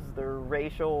pronouns, their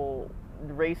race,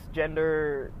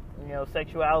 gender, you know,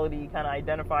 sexuality kind of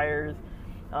identifiers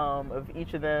of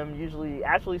each of them. Usually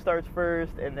Ashley starts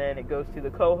first, and then it goes to the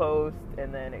co-host,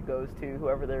 and then it goes to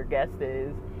whoever their guest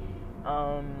is.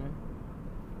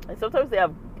 And sometimes they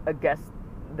have a guest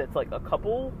that's like a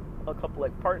couple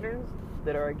like partners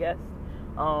that are a guest,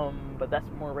 but that's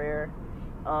more rare.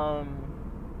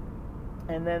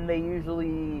 And then they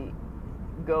usually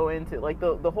go into, like,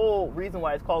 the whole reason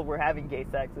why it's called We're Having Gay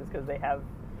Sex is because they have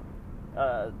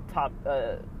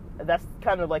that's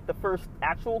kind of like the first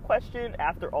actual question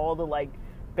after all the, like,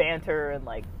 banter and,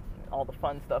 like, all the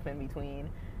fun stuff in between.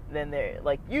 Then they're,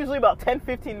 like, usually about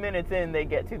 10-15 minutes in, they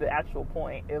get to the actual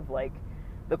point of, like,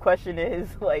 the question is,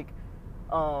 like,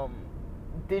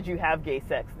 did you have gay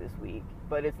sex this week?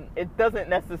 But it doesn't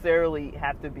necessarily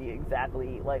have to be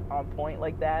exactly, like, on point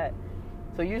like that.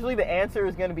 So usually the answer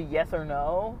is going to be yes or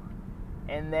no.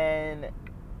 And then,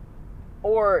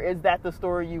 or is that the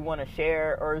story you want to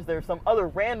share? Or is there some other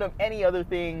random, any other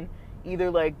thing, either,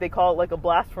 like, they call it, like, a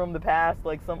blast from the past,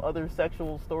 like some other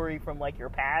sexual story from, like, your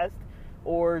past,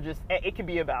 or just, it can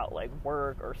be about, like,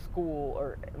 work or school,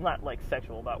 or not, like,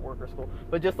 sexual about work or school,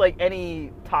 but just, like,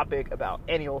 any topic about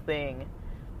any old thing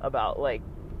about, like,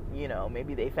 you know,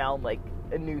 maybe they found, like,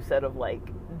 a new set of like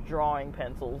drawing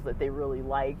pencils that they really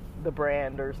like, the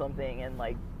brand or something, and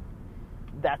like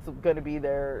that's going to be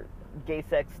their gay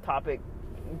sex topic.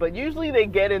 But usually they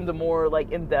get into more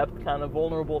like in-depth kind of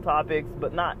vulnerable topics,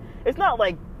 but it's not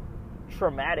like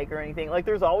traumatic or anything. Like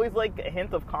there's always like a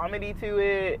hint of comedy to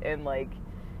it, and like,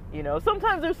 you know,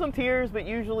 sometimes there's some tears, but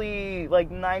usually like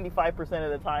 95%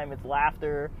 of the time it's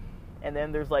laughter. And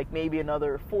then there's like maybe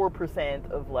another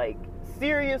 4% of like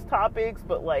serious topics,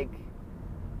 but like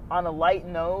on a light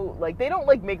note. Like they don't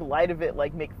like make light of it,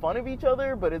 like make fun of each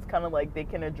other, but it's kind of like they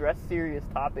can address serious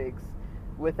topics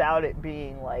without it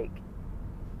being like,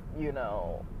 you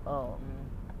know,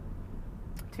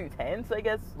 too tense, I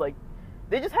guess. Like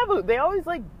they just they always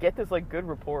like get this like good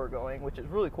rapport going, which is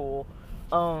really cool.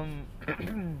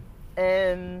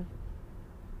 And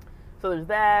so there's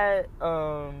that,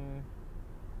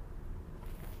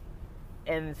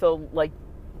 and so like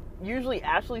usually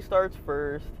Ashley starts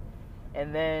first,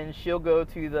 and then she'll go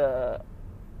to the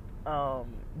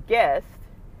guest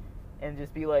and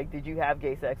just be like, did you have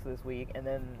gay sex this week? And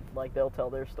then like they'll tell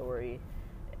their story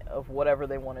of whatever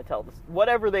they want to tell,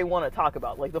 whatever they want to talk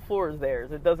about. Like the floor is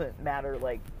theirs. It doesn't matter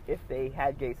like if they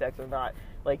had gay sex or not.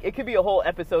 Like it could be a whole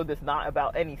episode that's not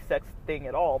about any sex thing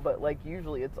at all, but like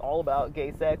usually it's all about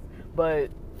gay sex.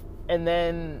 And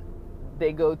then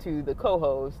they go to the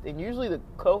co-host, and usually the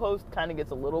co-host kind of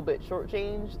gets a little bit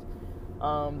shortchanged.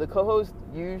 The co-host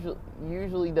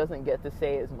usually doesn't get to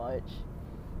say as much.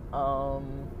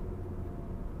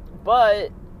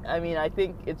 But I mean, I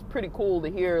think it's pretty cool to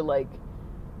hear like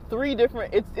three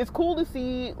different. It's cool to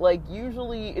see like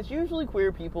it's usually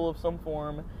queer people of some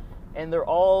form, and they're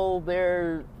all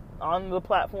there on the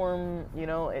platform, you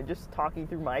know, and just talking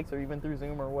through mics or even through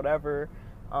Zoom or whatever.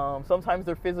 Sometimes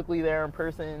they're physically there in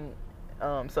person.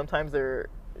 Sometimes they're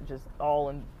just all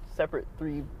in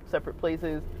three separate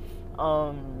places.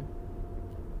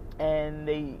 And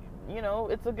they, you know,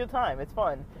 it's a good time. It's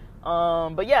fun.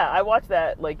 But yeah, I watch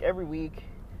that like every week,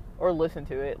 or listen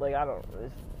to it. Like I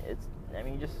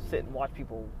mean, you just sit and watch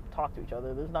people talk to each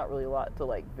other. There's not really a lot to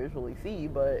like visually see,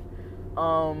 but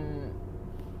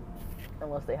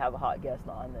unless they have a hot guest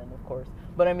on, then of course.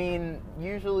 But I mean,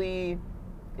 usually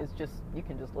it's just, you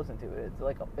can just listen to it. It's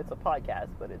like it's a podcast,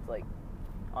 but it's like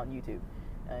on YouTube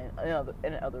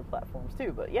and other platforms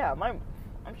too. But yeah, I'm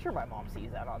sure my mom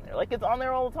sees that on there. Like it's on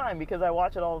there all the time because I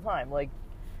watch it all the time. Like,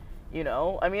 you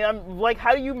know, I mean, I'm like,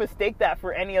 how do you mistake that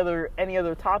for any other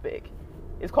topic?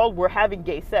 It's called "We're Having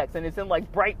Gay Sex," and it's in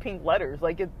like bright pink letters.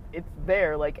 Like it's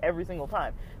there like every single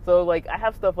time. So like I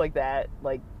have stuff like that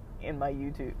like in my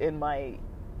YouTube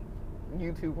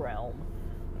realm.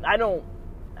 I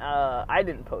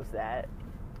didn't post that.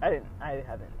 I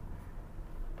haven't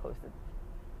posted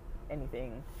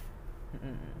anything.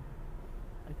 I'm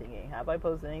thinking, have I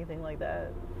posted anything like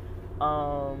that?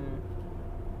 I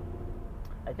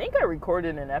think I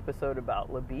recorded an episode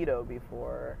about libido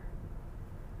before.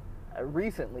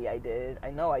 Recently I did.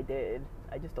 I know I did.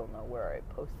 I just don't know where I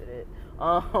posted it.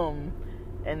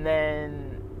 And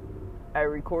then I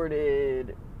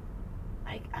recorded,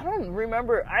 I don't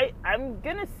remember. I'm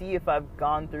gonna see if I've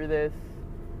gone through this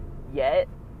yet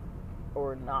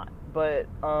or not. But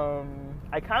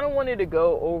I kind of wanted to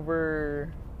go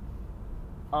over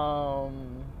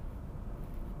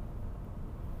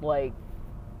like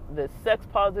the sex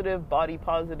positive, body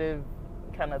positive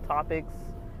kind of topics.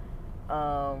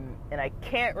 And I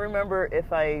can't remember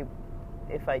if I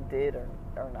did or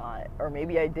not, or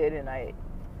maybe I did and I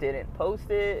didn't post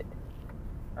it,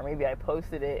 or maybe I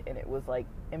posted it and it was like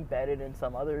embedded in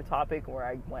some other topic where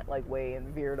I went like way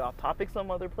and veered off topic some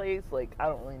other place. Like I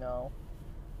don't really know.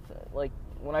 So, like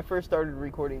when I first started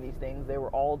recording these things, they were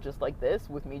all just like this,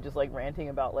 with me just like ranting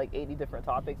about like 80 different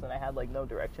topics, and I had like no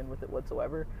direction with it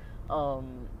whatsoever. So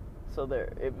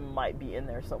it might be in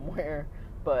there somewhere.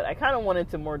 But I kind of wanted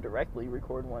to more directly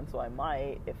record one, so I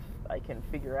might, if I can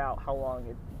figure out how long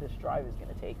this drive is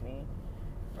going to take me.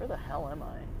 Where the hell am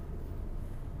I?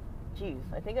 Jeez,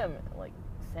 I think I'm like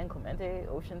San Clemente,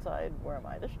 Oceanside. Where am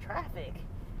I? There's traffic.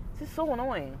 This is so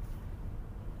annoying.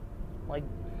 Like,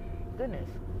 goodness.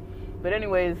 But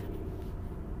anyways,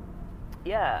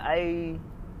 yeah,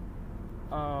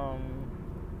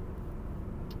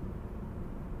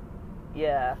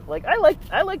 yeah, like I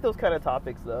like those kind of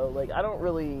topics though. Like I don't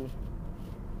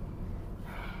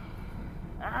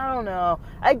know.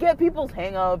 I get people's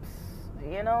hang-ups,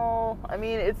 you know. I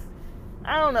mean,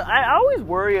 I don't know. I always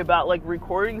worry about like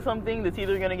recording something that's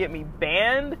either going to get me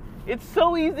banned. It's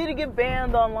so easy to get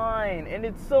banned online, and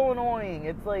it's so annoying.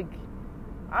 It's like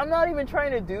I'm not even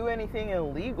trying to do anything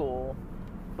illegal.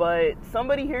 But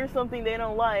somebody hears something they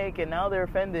don't like, and now they're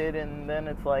offended, and then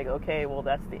it's like, okay, well,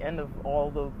 that's the end of all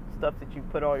the stuff that you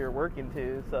put all your work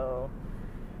into, so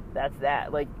that's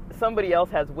that. Like, somebody else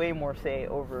has way more say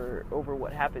over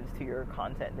what happens to your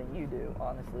content than you do,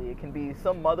 honestly. It can be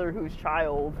some mother whose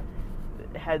child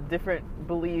had different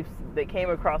beliefs that came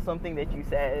across something that you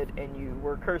said, and you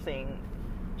were cursing.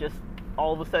 Just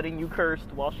all of a sudden you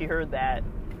cursed while she heard that.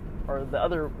 Or the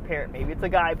other parent, maybe it's a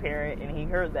guy parent, and he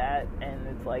heard that, and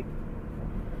it's like,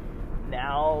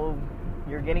 now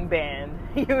you're getting banned,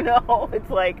 you know? It's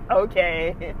like,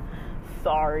 okay,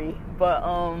 sorry. But,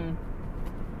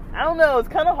 I don't know, it's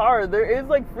kind of hard. There is,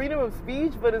 like, freedom of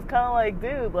speech, but it's kind of like,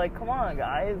 dude, like, come on,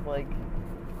 guys. Like,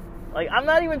 I'm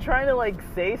not even trying to, like,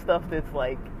 say stuff that's,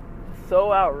 like,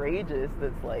 so outrageous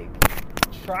that's, like,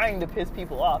 trying to piss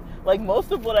people off. Like,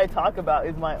 most of what I talk about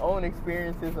is my own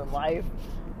experiences in life,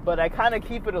 but I kind of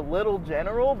keep it a little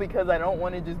general because I don't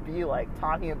want to just be, like,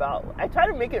 talking about... I try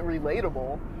to make it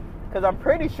relatable because I'm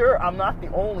pretty sure I'm not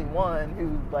the only one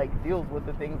who, like, deals with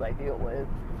the things I deal with.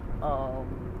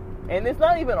 And it's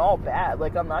not even all bad.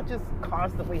 Like, I'm not just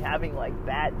constantly having, like,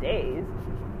 bad days,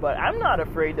 but I'm not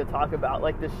afraid to talk about,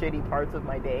 like, the shitty parts of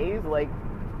my days. Like,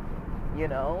 you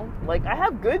know, like, I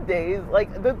have good days.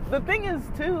 Like, the thing is,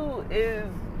 too, is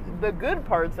the good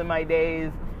parts of my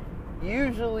days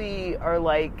usually are,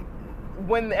 like,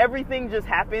 when everything just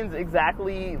happens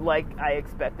exactly like I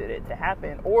expected it to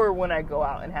happen, or when I go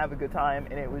out and have a good time,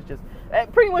 and it was just,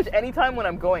 pretty much any time when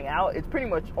I'm going out, it's pretty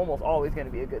much almost always going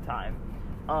to be a good time.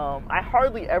 I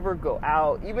hardly ever go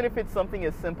out, even if it's something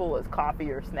as simple as coffee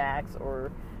or snacks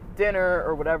or dinner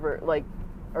or whatever, like,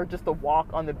 or just a walk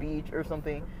on the beach or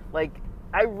something. Like,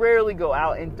 I rarely go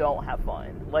out and don't have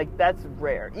fun. Like, that's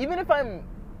rare. Even if I'm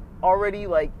already,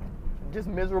 like, just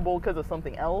miserable because of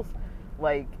something else,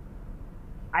 like,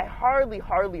 I hardly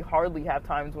have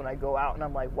times when I go out and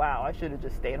I'm like, wow, I should have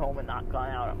just stayed home and not gone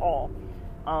out at all.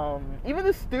 Even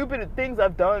the stupid things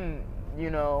I've done, you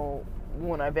know,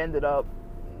 when I've ended up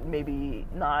maybe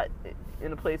not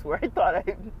in a place where I thought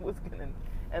I was gonna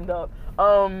end up,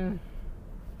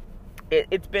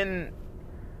 it's been,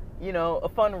 you know, a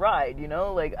fun ride, you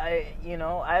know? Like, I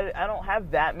don't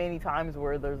have that many times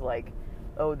where there's like,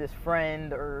 oh, this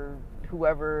friend or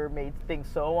whoever made things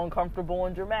so uncomfortable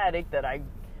and dramatic that I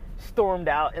stormed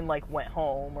out and, like, went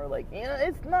home, or, like, you know,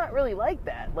 it's not really like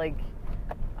that. Like,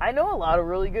 I know a lot of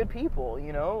really good people,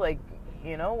 you know, like,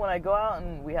 you know, when I go out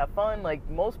and we have fun, like,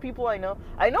 most people I know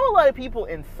a lot of people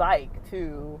in psych,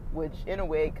 too, which in a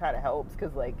way kind of helps,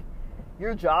 because, like,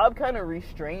 your job kind of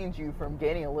restrains you from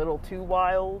getting a little too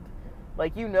wild.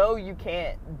 Like, you know, you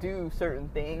can't do certain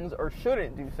things or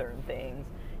shouldn't do certain things,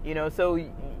 you know, so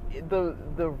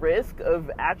the risk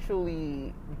of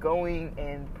actually going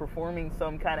and performing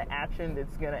some kind of action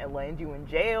that's going to land you in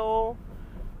jail,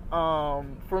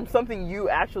 from something you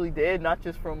actually did, not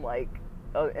just from, like,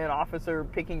 an officer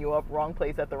picking you up wrong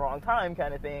place at the wrong time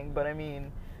kind of thing. But I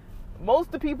mean, most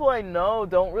of the people I know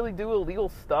don't really do illegal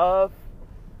stuff.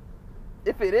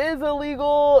 If it is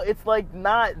illegal, it's, like,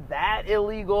 not that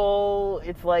illegal.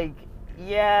 It's like,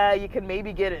 yeah, you can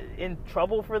maybe get in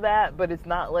trouble for that, but it's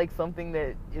not, like, something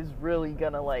that is really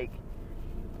gonna, like,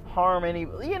 harm any,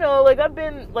 you know, like, I've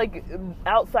been, like,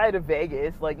 outside of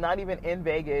Vegas, like, not even in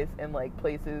Vegas, in, like,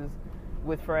 places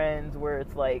with friends where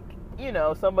it's, like, you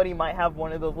know, somebody might have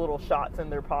one of those little shots in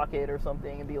their pocket or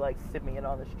something and be, like, sipping it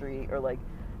on the street, or, like,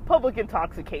 public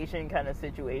intoxication kind of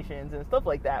situations and stuff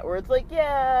like that, where it's, like,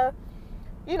 yeah,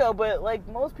 you know, but, like,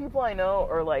 most people I know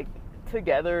are, like,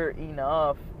 together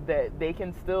enough that they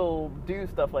can still do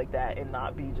stuff like that and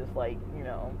not be just, like, you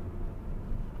know,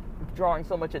 drawing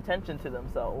so much attention to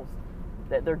themselves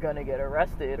that they're gonna get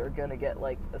arrested or gonna get,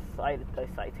 like, a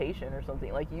citation or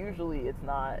something. Like, usually it's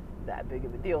not that big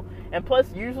of a deal. And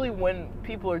plus, usually when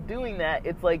people are doing that,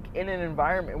 it's, like, in an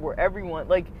environment where everyone,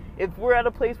 like, if we're at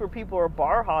a place where people are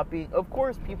bar hopping, of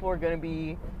course people are gonna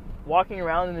be walking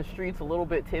around in the streets a little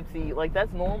bit tipsy. Like,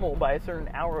 that's normal by a certain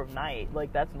hour of night.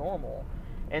 Like, that's normal.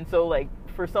 And so, like,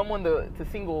 for someone to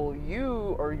single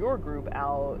you or your group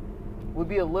out would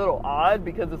be a little odd,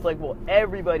 because it's like, well,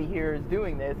 everybody here is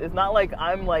doing this. It's not like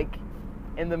I'm, like,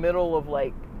 in the middle of,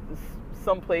 like,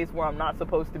 some place where I'm not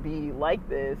supposed to be like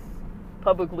this,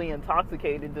 publicly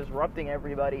intoxicated, disrupting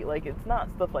everybody. Like, it's not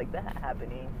stuff like that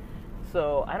happening.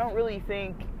 So I don't really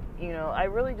think, you know, I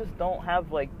really just don't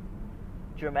have, like,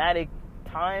 dramatic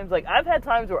times. Like, I've had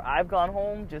times where I've gone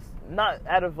home just not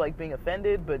out of, like, being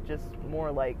offended, but just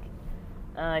more like,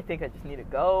 I think I just need to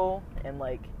go. And,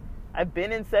 like, I've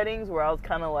been in settings where I was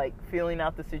kind of, like, feeling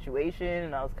out the situation,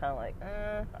 and I was kind of like,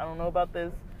 I don't know about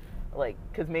this. like,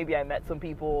 because maybe I met some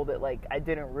people that, like, I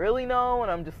didn't really know,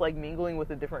 and I'm just, like, mingling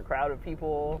with a different crowd of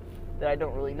people that I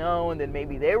don't really know, and then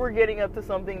maybe they were getting up to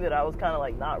something that I was kind of,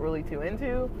 like, not really too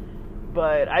into.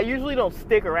 But I usually don't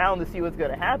stick around to see what's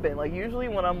going to happen. Like, usually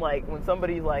when I'm, like, when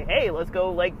somebody's like, hey, let's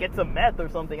go, like, get some meth or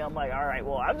something, I'm like, all right,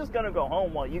 well, I'm just going to go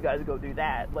home while you guys go do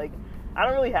that. Like, I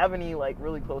don't really have any, like,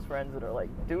 really close friends that are, like,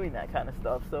 doing that kind of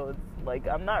stuff. So it's, like,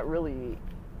 I'm not really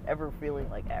ever feeling,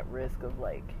 like, at risk of,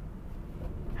 like,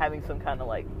 having some kind of,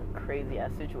 like,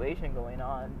 crazy-ass situation going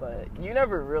on, but you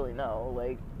never really know,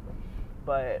 like,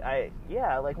 but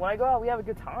like, when I go out, we have a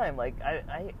good time. Like,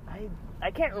 I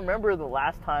can't remember the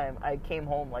last time I came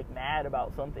home, like, mad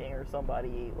about something or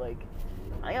somebody. Like,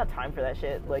 I ain't got time for that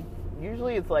shit. Like,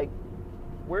 usually it's, like,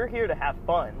 we're here to have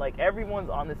fun. Like, everyone's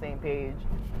on the same page,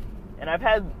 and I've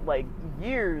had, like,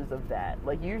 years of that.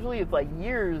 Like, usually it's, like,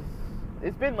 years,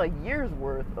 it's been, like, years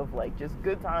worth of, like, just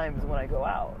good times when I go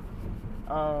out.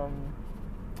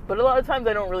 But a lot of times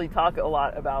I don't really talk a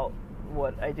lot about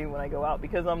what I do when I go out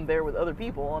because I'm there with other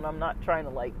people and I'm not trying to,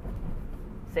 like,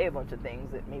 say a bunch of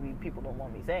things that maybe people don't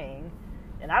want me saying,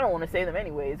 and I don't want to say them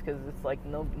anyways because it's, like,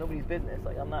 nobody's business.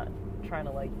 Like, I'm not trying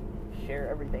to, like, share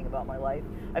everything about my life.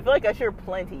 I feel like I share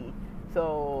plenty,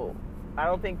 so I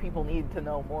don't think people need to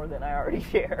know more than I already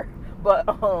share. But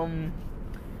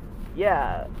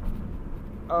yeah.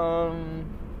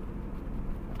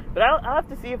 But I'll have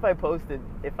to see if I posted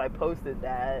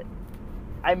that.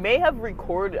 I may have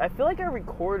recorded, I feel like I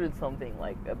recorded something,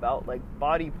 like, about, like,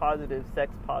 body positive,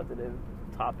 sex positive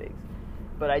topics.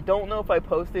 But I don't know if I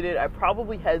posted it. I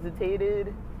probably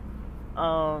hesitated.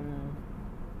 I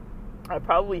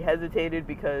probably hesitated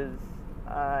because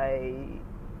I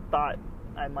thought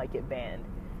I might get banned.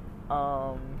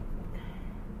 I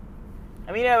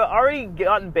mean, I've already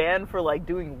gotten banned for, like,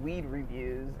 doing weed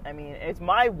reviews. I mean, it's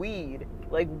my weed.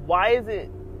 Like, why is it...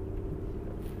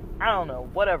 I don't know.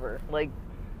 Whatever. Like,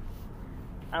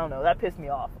 I don't know. That pissed me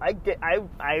off. I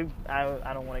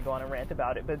don't want to go on a rant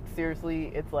about it, but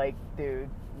seriously, it's like, dude,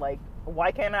 like,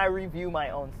 why can't I review my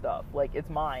own stuff? Like, it's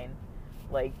mine.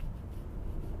 Like,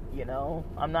 you know?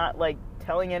 I'm not, like,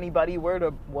 telling anybody where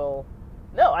to... Well,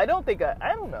 no, I don't think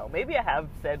I don't know. Maybe I have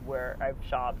said where I've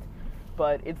shopped.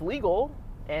 But it's legal,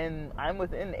 and I'm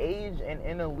within age and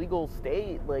in a legal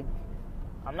state. Like,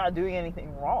 I'm not doing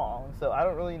anything wrong, so I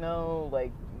don't really know,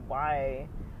 like, why.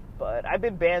 But I've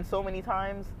been banned so many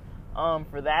times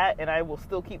for that, and I will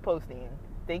still keep posting.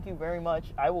 Thank you very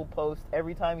much. I will post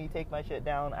every time you take my shit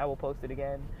down. I will post it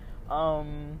again.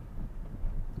 And,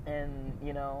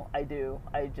 you know, I do.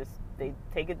 They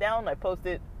take it down, I post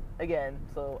it again,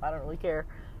 so I don't really care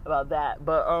about that.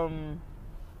 But,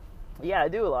 yeah, I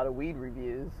do a lot of weed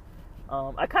reviews.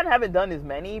 I kind of haven't done as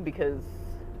many because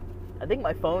I think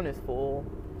my phone is full,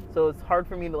 so it's hard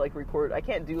for me to, like, record. I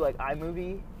can't do, like,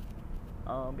 iMovie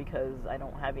because I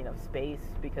don't have enough space,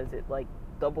 because it, like,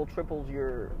 double triples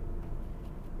your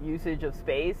usage of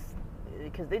space,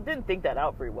 because they didn't think that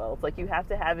out very well. It's like you have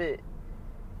to have it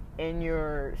in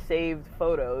your saved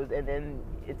photos, and then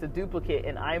it's a duplicate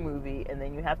in iMovie, and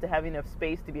then you have to have enough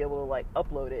space to be able to, like,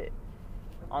 upload it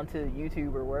onto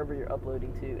YouTube or wherever you're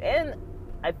uploading to. And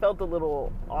I felt a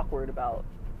little awkward about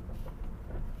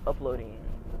uploading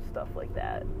stuff like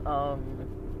that.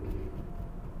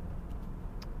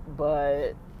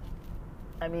 But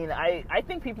I mean, I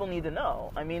think people need to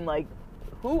know. I mean, like,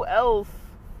 who else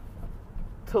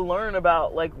to learn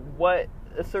about, like, what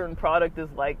a certain product is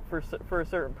like for a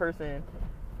certain person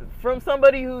from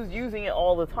somebody who's using it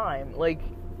all the time? Like,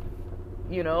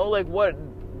 you know, like, what,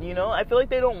 you know, I feel like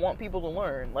they don't want people to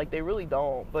learn. Like, they really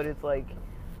don't. But it's like,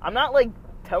 I'm not, like,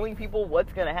 telling people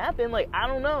what's gonna happen. Like, I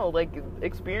don't know. Like,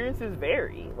 experiences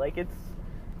vary. Like,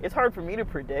 it's hard for me to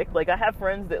predict. Like, I have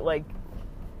friends that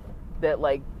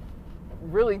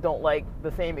really don't like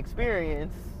the same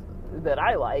experience that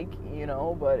I like, you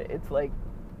know, but it's like,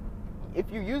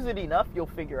 if you use it enough, you'll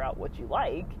figure out what you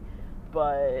like.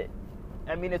 But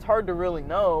I mean, it's hard to really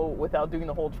know without doing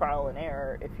the whole trial and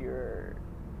error if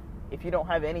you don't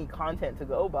have any content to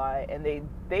go by, and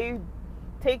they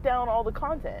take down all the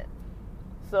content.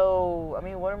 So, I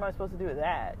mean, what am I supposed to do with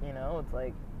that? You know, it's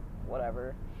like,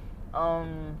 whatever.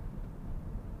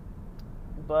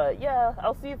 But yeah,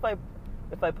 I'll see if I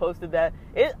posted that.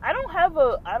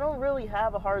 I don't really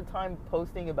have a hard time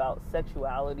posting about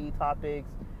sexuality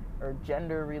topics or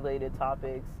gender related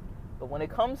topics. But when it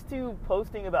comes to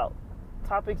posting about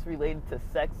topics related to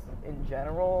sex in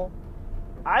general,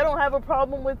 I don't have a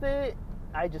problem with it.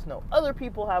 I just know other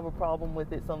people have a problem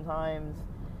with it sometimes.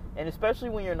 And especially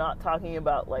when you're not talking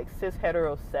about, like, cis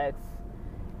hetero sex,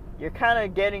 you're kind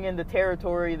of getting into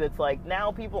territory that's like,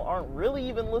 now people aren't really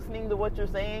even listening to what you're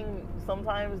saying.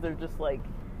 Sometimes they're just like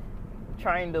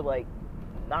trying to like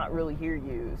not really hear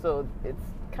you. So it's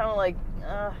kind of like,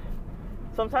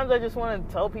 sometimes I just want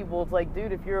to tell people, it's like,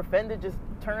 dude, if you're offended, just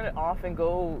turn it off and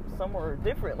go somewhere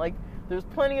different. Like, there's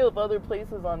plenty of other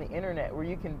places on the internet where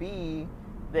you can be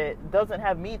that doesn't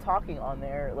have me talking on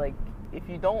there. Like, if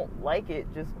you don't like it,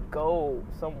 just go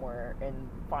somewhere and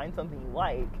find something you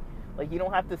like. Like, you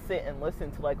don't have to sit and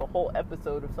listen to like a whole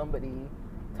episode of somebody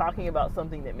talking about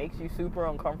something that makes you super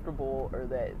uncomfortable or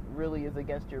that really is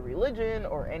against your religion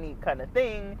or any kind of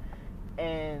thing,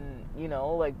 and, you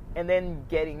know, like, and then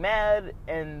getting mad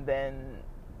and then,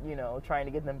 you know, trying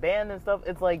to get them banned and stuff.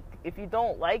 It's like, if you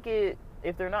don't like it,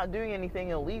 if they're not doing anything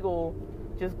illegal,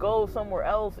 just go somewhere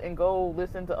else and go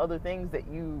listen to other things that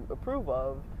you approve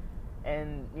of.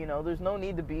 And, you know, there's no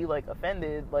need to be like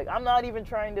offended. Like, I'm not even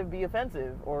trying to be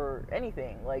offensive or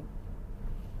anything. Like,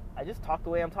 I just talk the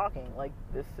way I'm talking. Like,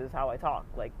 this is how I talk.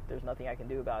 Like, there's nothing I can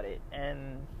do about it.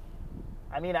 And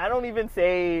I mean, I don't even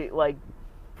say like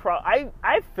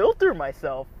I filter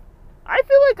myself. I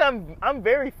feel like I'm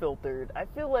very filtered. I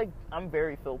feel like I'm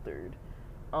very filtered.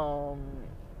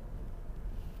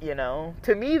 You know,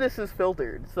 to me this is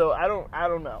filtered. So I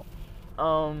don't know.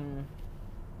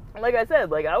 Like I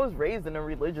said, like, I was raised in a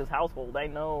religious household. I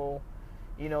know,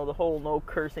 you know, the whole no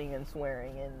cursing and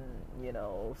swearing and, you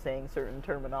know, saying certain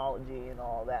terminology and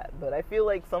all that. But I feel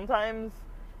like sometimes,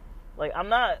 like, I'm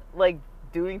not like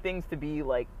doing things to be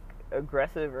like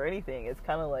aggressive or anything. It's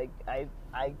kind of like I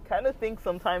kind of think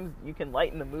sometimes you can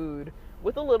lighten the mood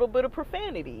with a little bit of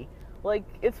profanity. Like,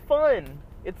 it's fun.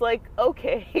 It's like,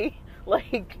 okay,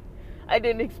 like, I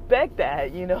didn't expect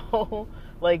that, you know.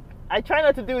 Like, I try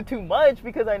not to do it too much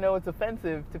because I know it's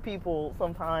offensive to people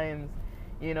sometimes,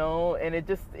 you know, and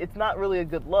it's not really a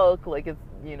good look. Like, it's,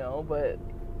 you know, but,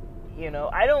 you know,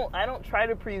 I don't try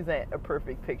to present a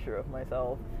perfect picture of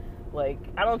myself. Like,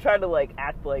 I don't try to like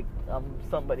act like I'm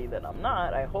somebody that I'm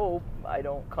not. I hope I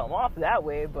don't come off that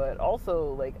way, but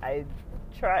also, like, I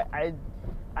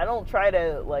don't try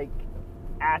to like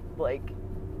act like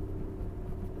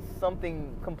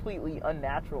something completely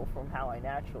unnatural from how I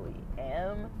naturally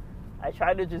am. I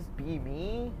try to just be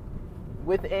me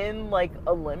within like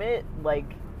a limit. Like,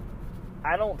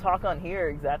 I don't talk on here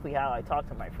exactly how I talk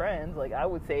to my friends. Like, I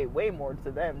would say way more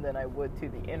to them than I would to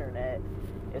the internet,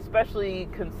 especially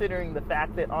considering the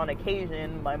fact that on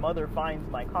occasion my mother finds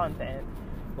my content.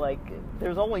 Like,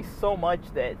 there's only so much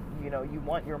that, you know, you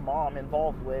want your mom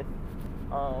involved with.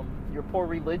 Your poor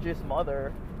religious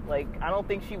mother, like, I don't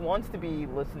think she wants to be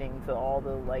listening to all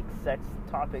the like sex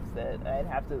topics that I'd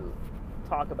have to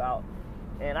talk about,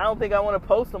 and I don't think I want to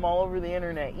post them all over the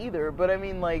internet either. But I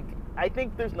mean, like, I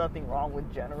think there's nothing wrong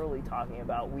with generally talking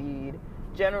about weed,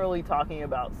 generally talking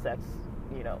about sex,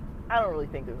 you know. I don't really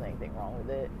think there's anything wrong with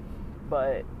it,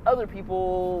 but other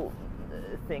people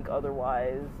think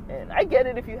otherwise. And I get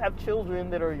it if you have children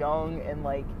that are young and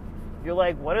like you're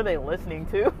like, what are they listening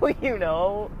to? You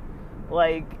know,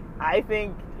 like, I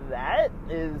think that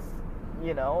is,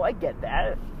 you know, I get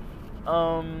that.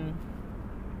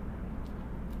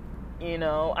 You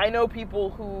know, I know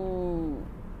people who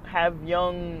have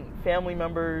young family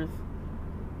members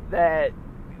that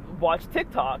watch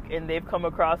TikTok and they've come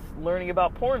across learning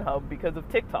about Pornhub because of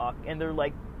TikTok, and they're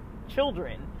like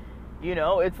children. You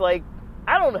know, it's like,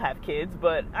 I don't have kids,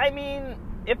 but I mean,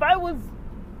 if I was,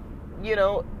 you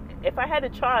know, if I had a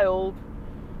child,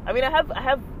 I mean, I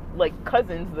have like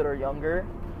cousins that are younger,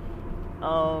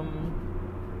 a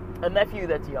nephew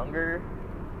that's younger.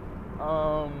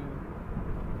 I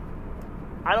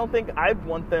don't think I'd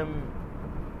want them,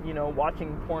 you know,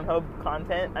 watching Pornhub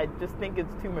content. I just think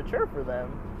it's too mature for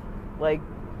them. Like,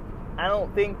 I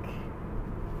don't think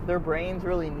their brains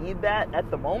really need that at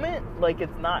the moment. Like,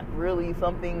 it's not really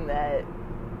something that,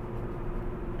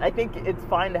 I think it's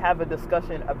fine to have a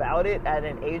discussion about it at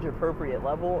an age-appropriate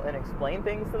level and explain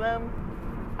things to them.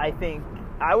 I think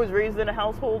I was raised in a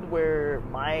household where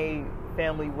my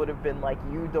family would have been like,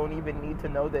 you don't even need to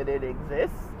know that it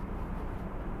exists.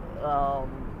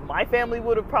 My family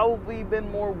would have probably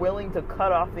been more willing to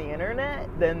cut off the internet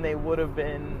than they would have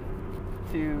been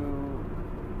to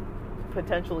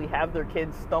potentially have their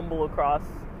kids stumble across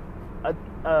a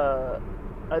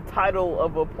title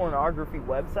of a pornography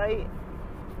website.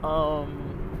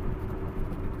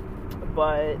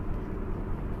 But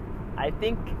I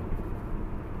think,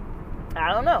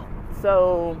 I don't know.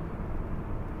 So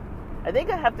I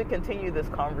think I have to continue this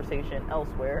conversation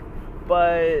elsewhere,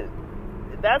 but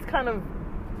that's kind of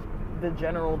the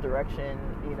general direction.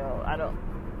 You know,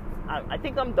 I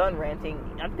think I'm done ranting.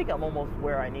 I think I'm almost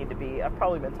where I need to be. I've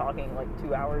probably been talking like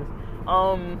 2 hours.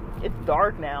 It's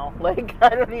dark now. Like, I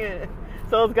don't even...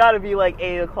 So it's got to be like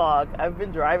 8 o'clock. I've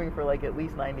been driving for like at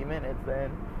least 90 minutes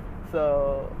then.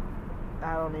 So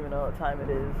I don't even know what time it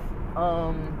is.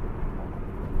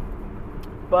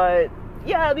 But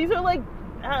yeah, these are like...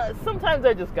 sometimes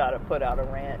I just gotta put out a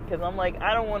rant because I'm like,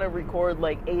 I don't want to record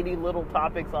like 80 little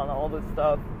topics on all this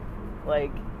stuff.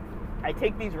 Like, I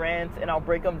take these rants and I'll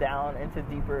break them down into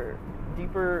deeper,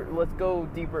 let's go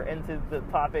deeper into the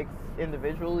topics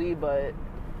individually, but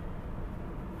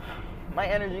my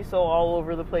energy's so all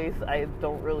over the place, I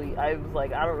don't really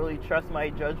trust my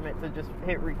judgment to just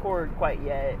hit record quite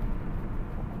yet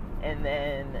and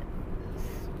then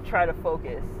try to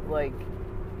focus. Like,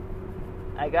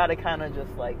 I gotta kind of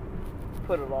just like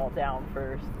put it all down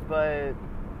first, but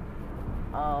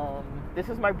this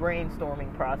is my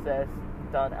brainstorming process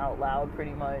done out loud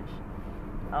pretty much.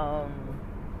 I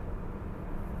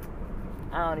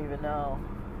don't even know.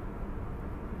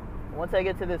 Once I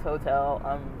get to this hotel,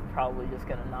 I'm probably just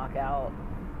gonna knock out.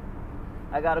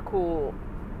 I got a cool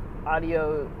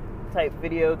audio type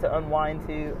video to unwind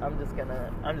to. I'm just gonna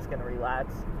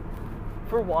relax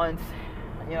for once.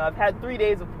 You know, I've had 3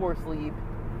 days of poor sleep.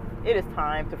 It is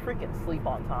time to freaking sleep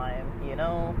on time, you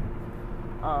know?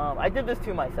 I did this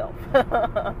to myself.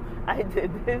 I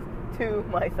did this to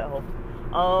myself.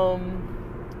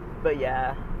 But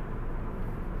yeah.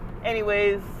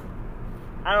 Anyways,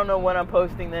 I don't know when I'm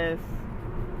posting this.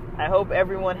 I hope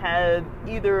everyone had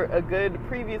either a good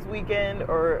previous weekend,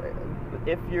 or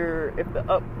if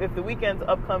the weekend's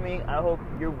upcoming, I hope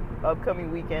your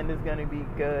upcoming weekend is going to be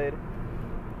good.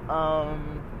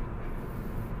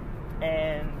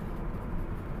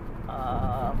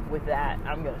 With that,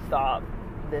 I'm going to stop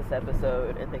this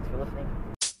episode, and thanks for listening.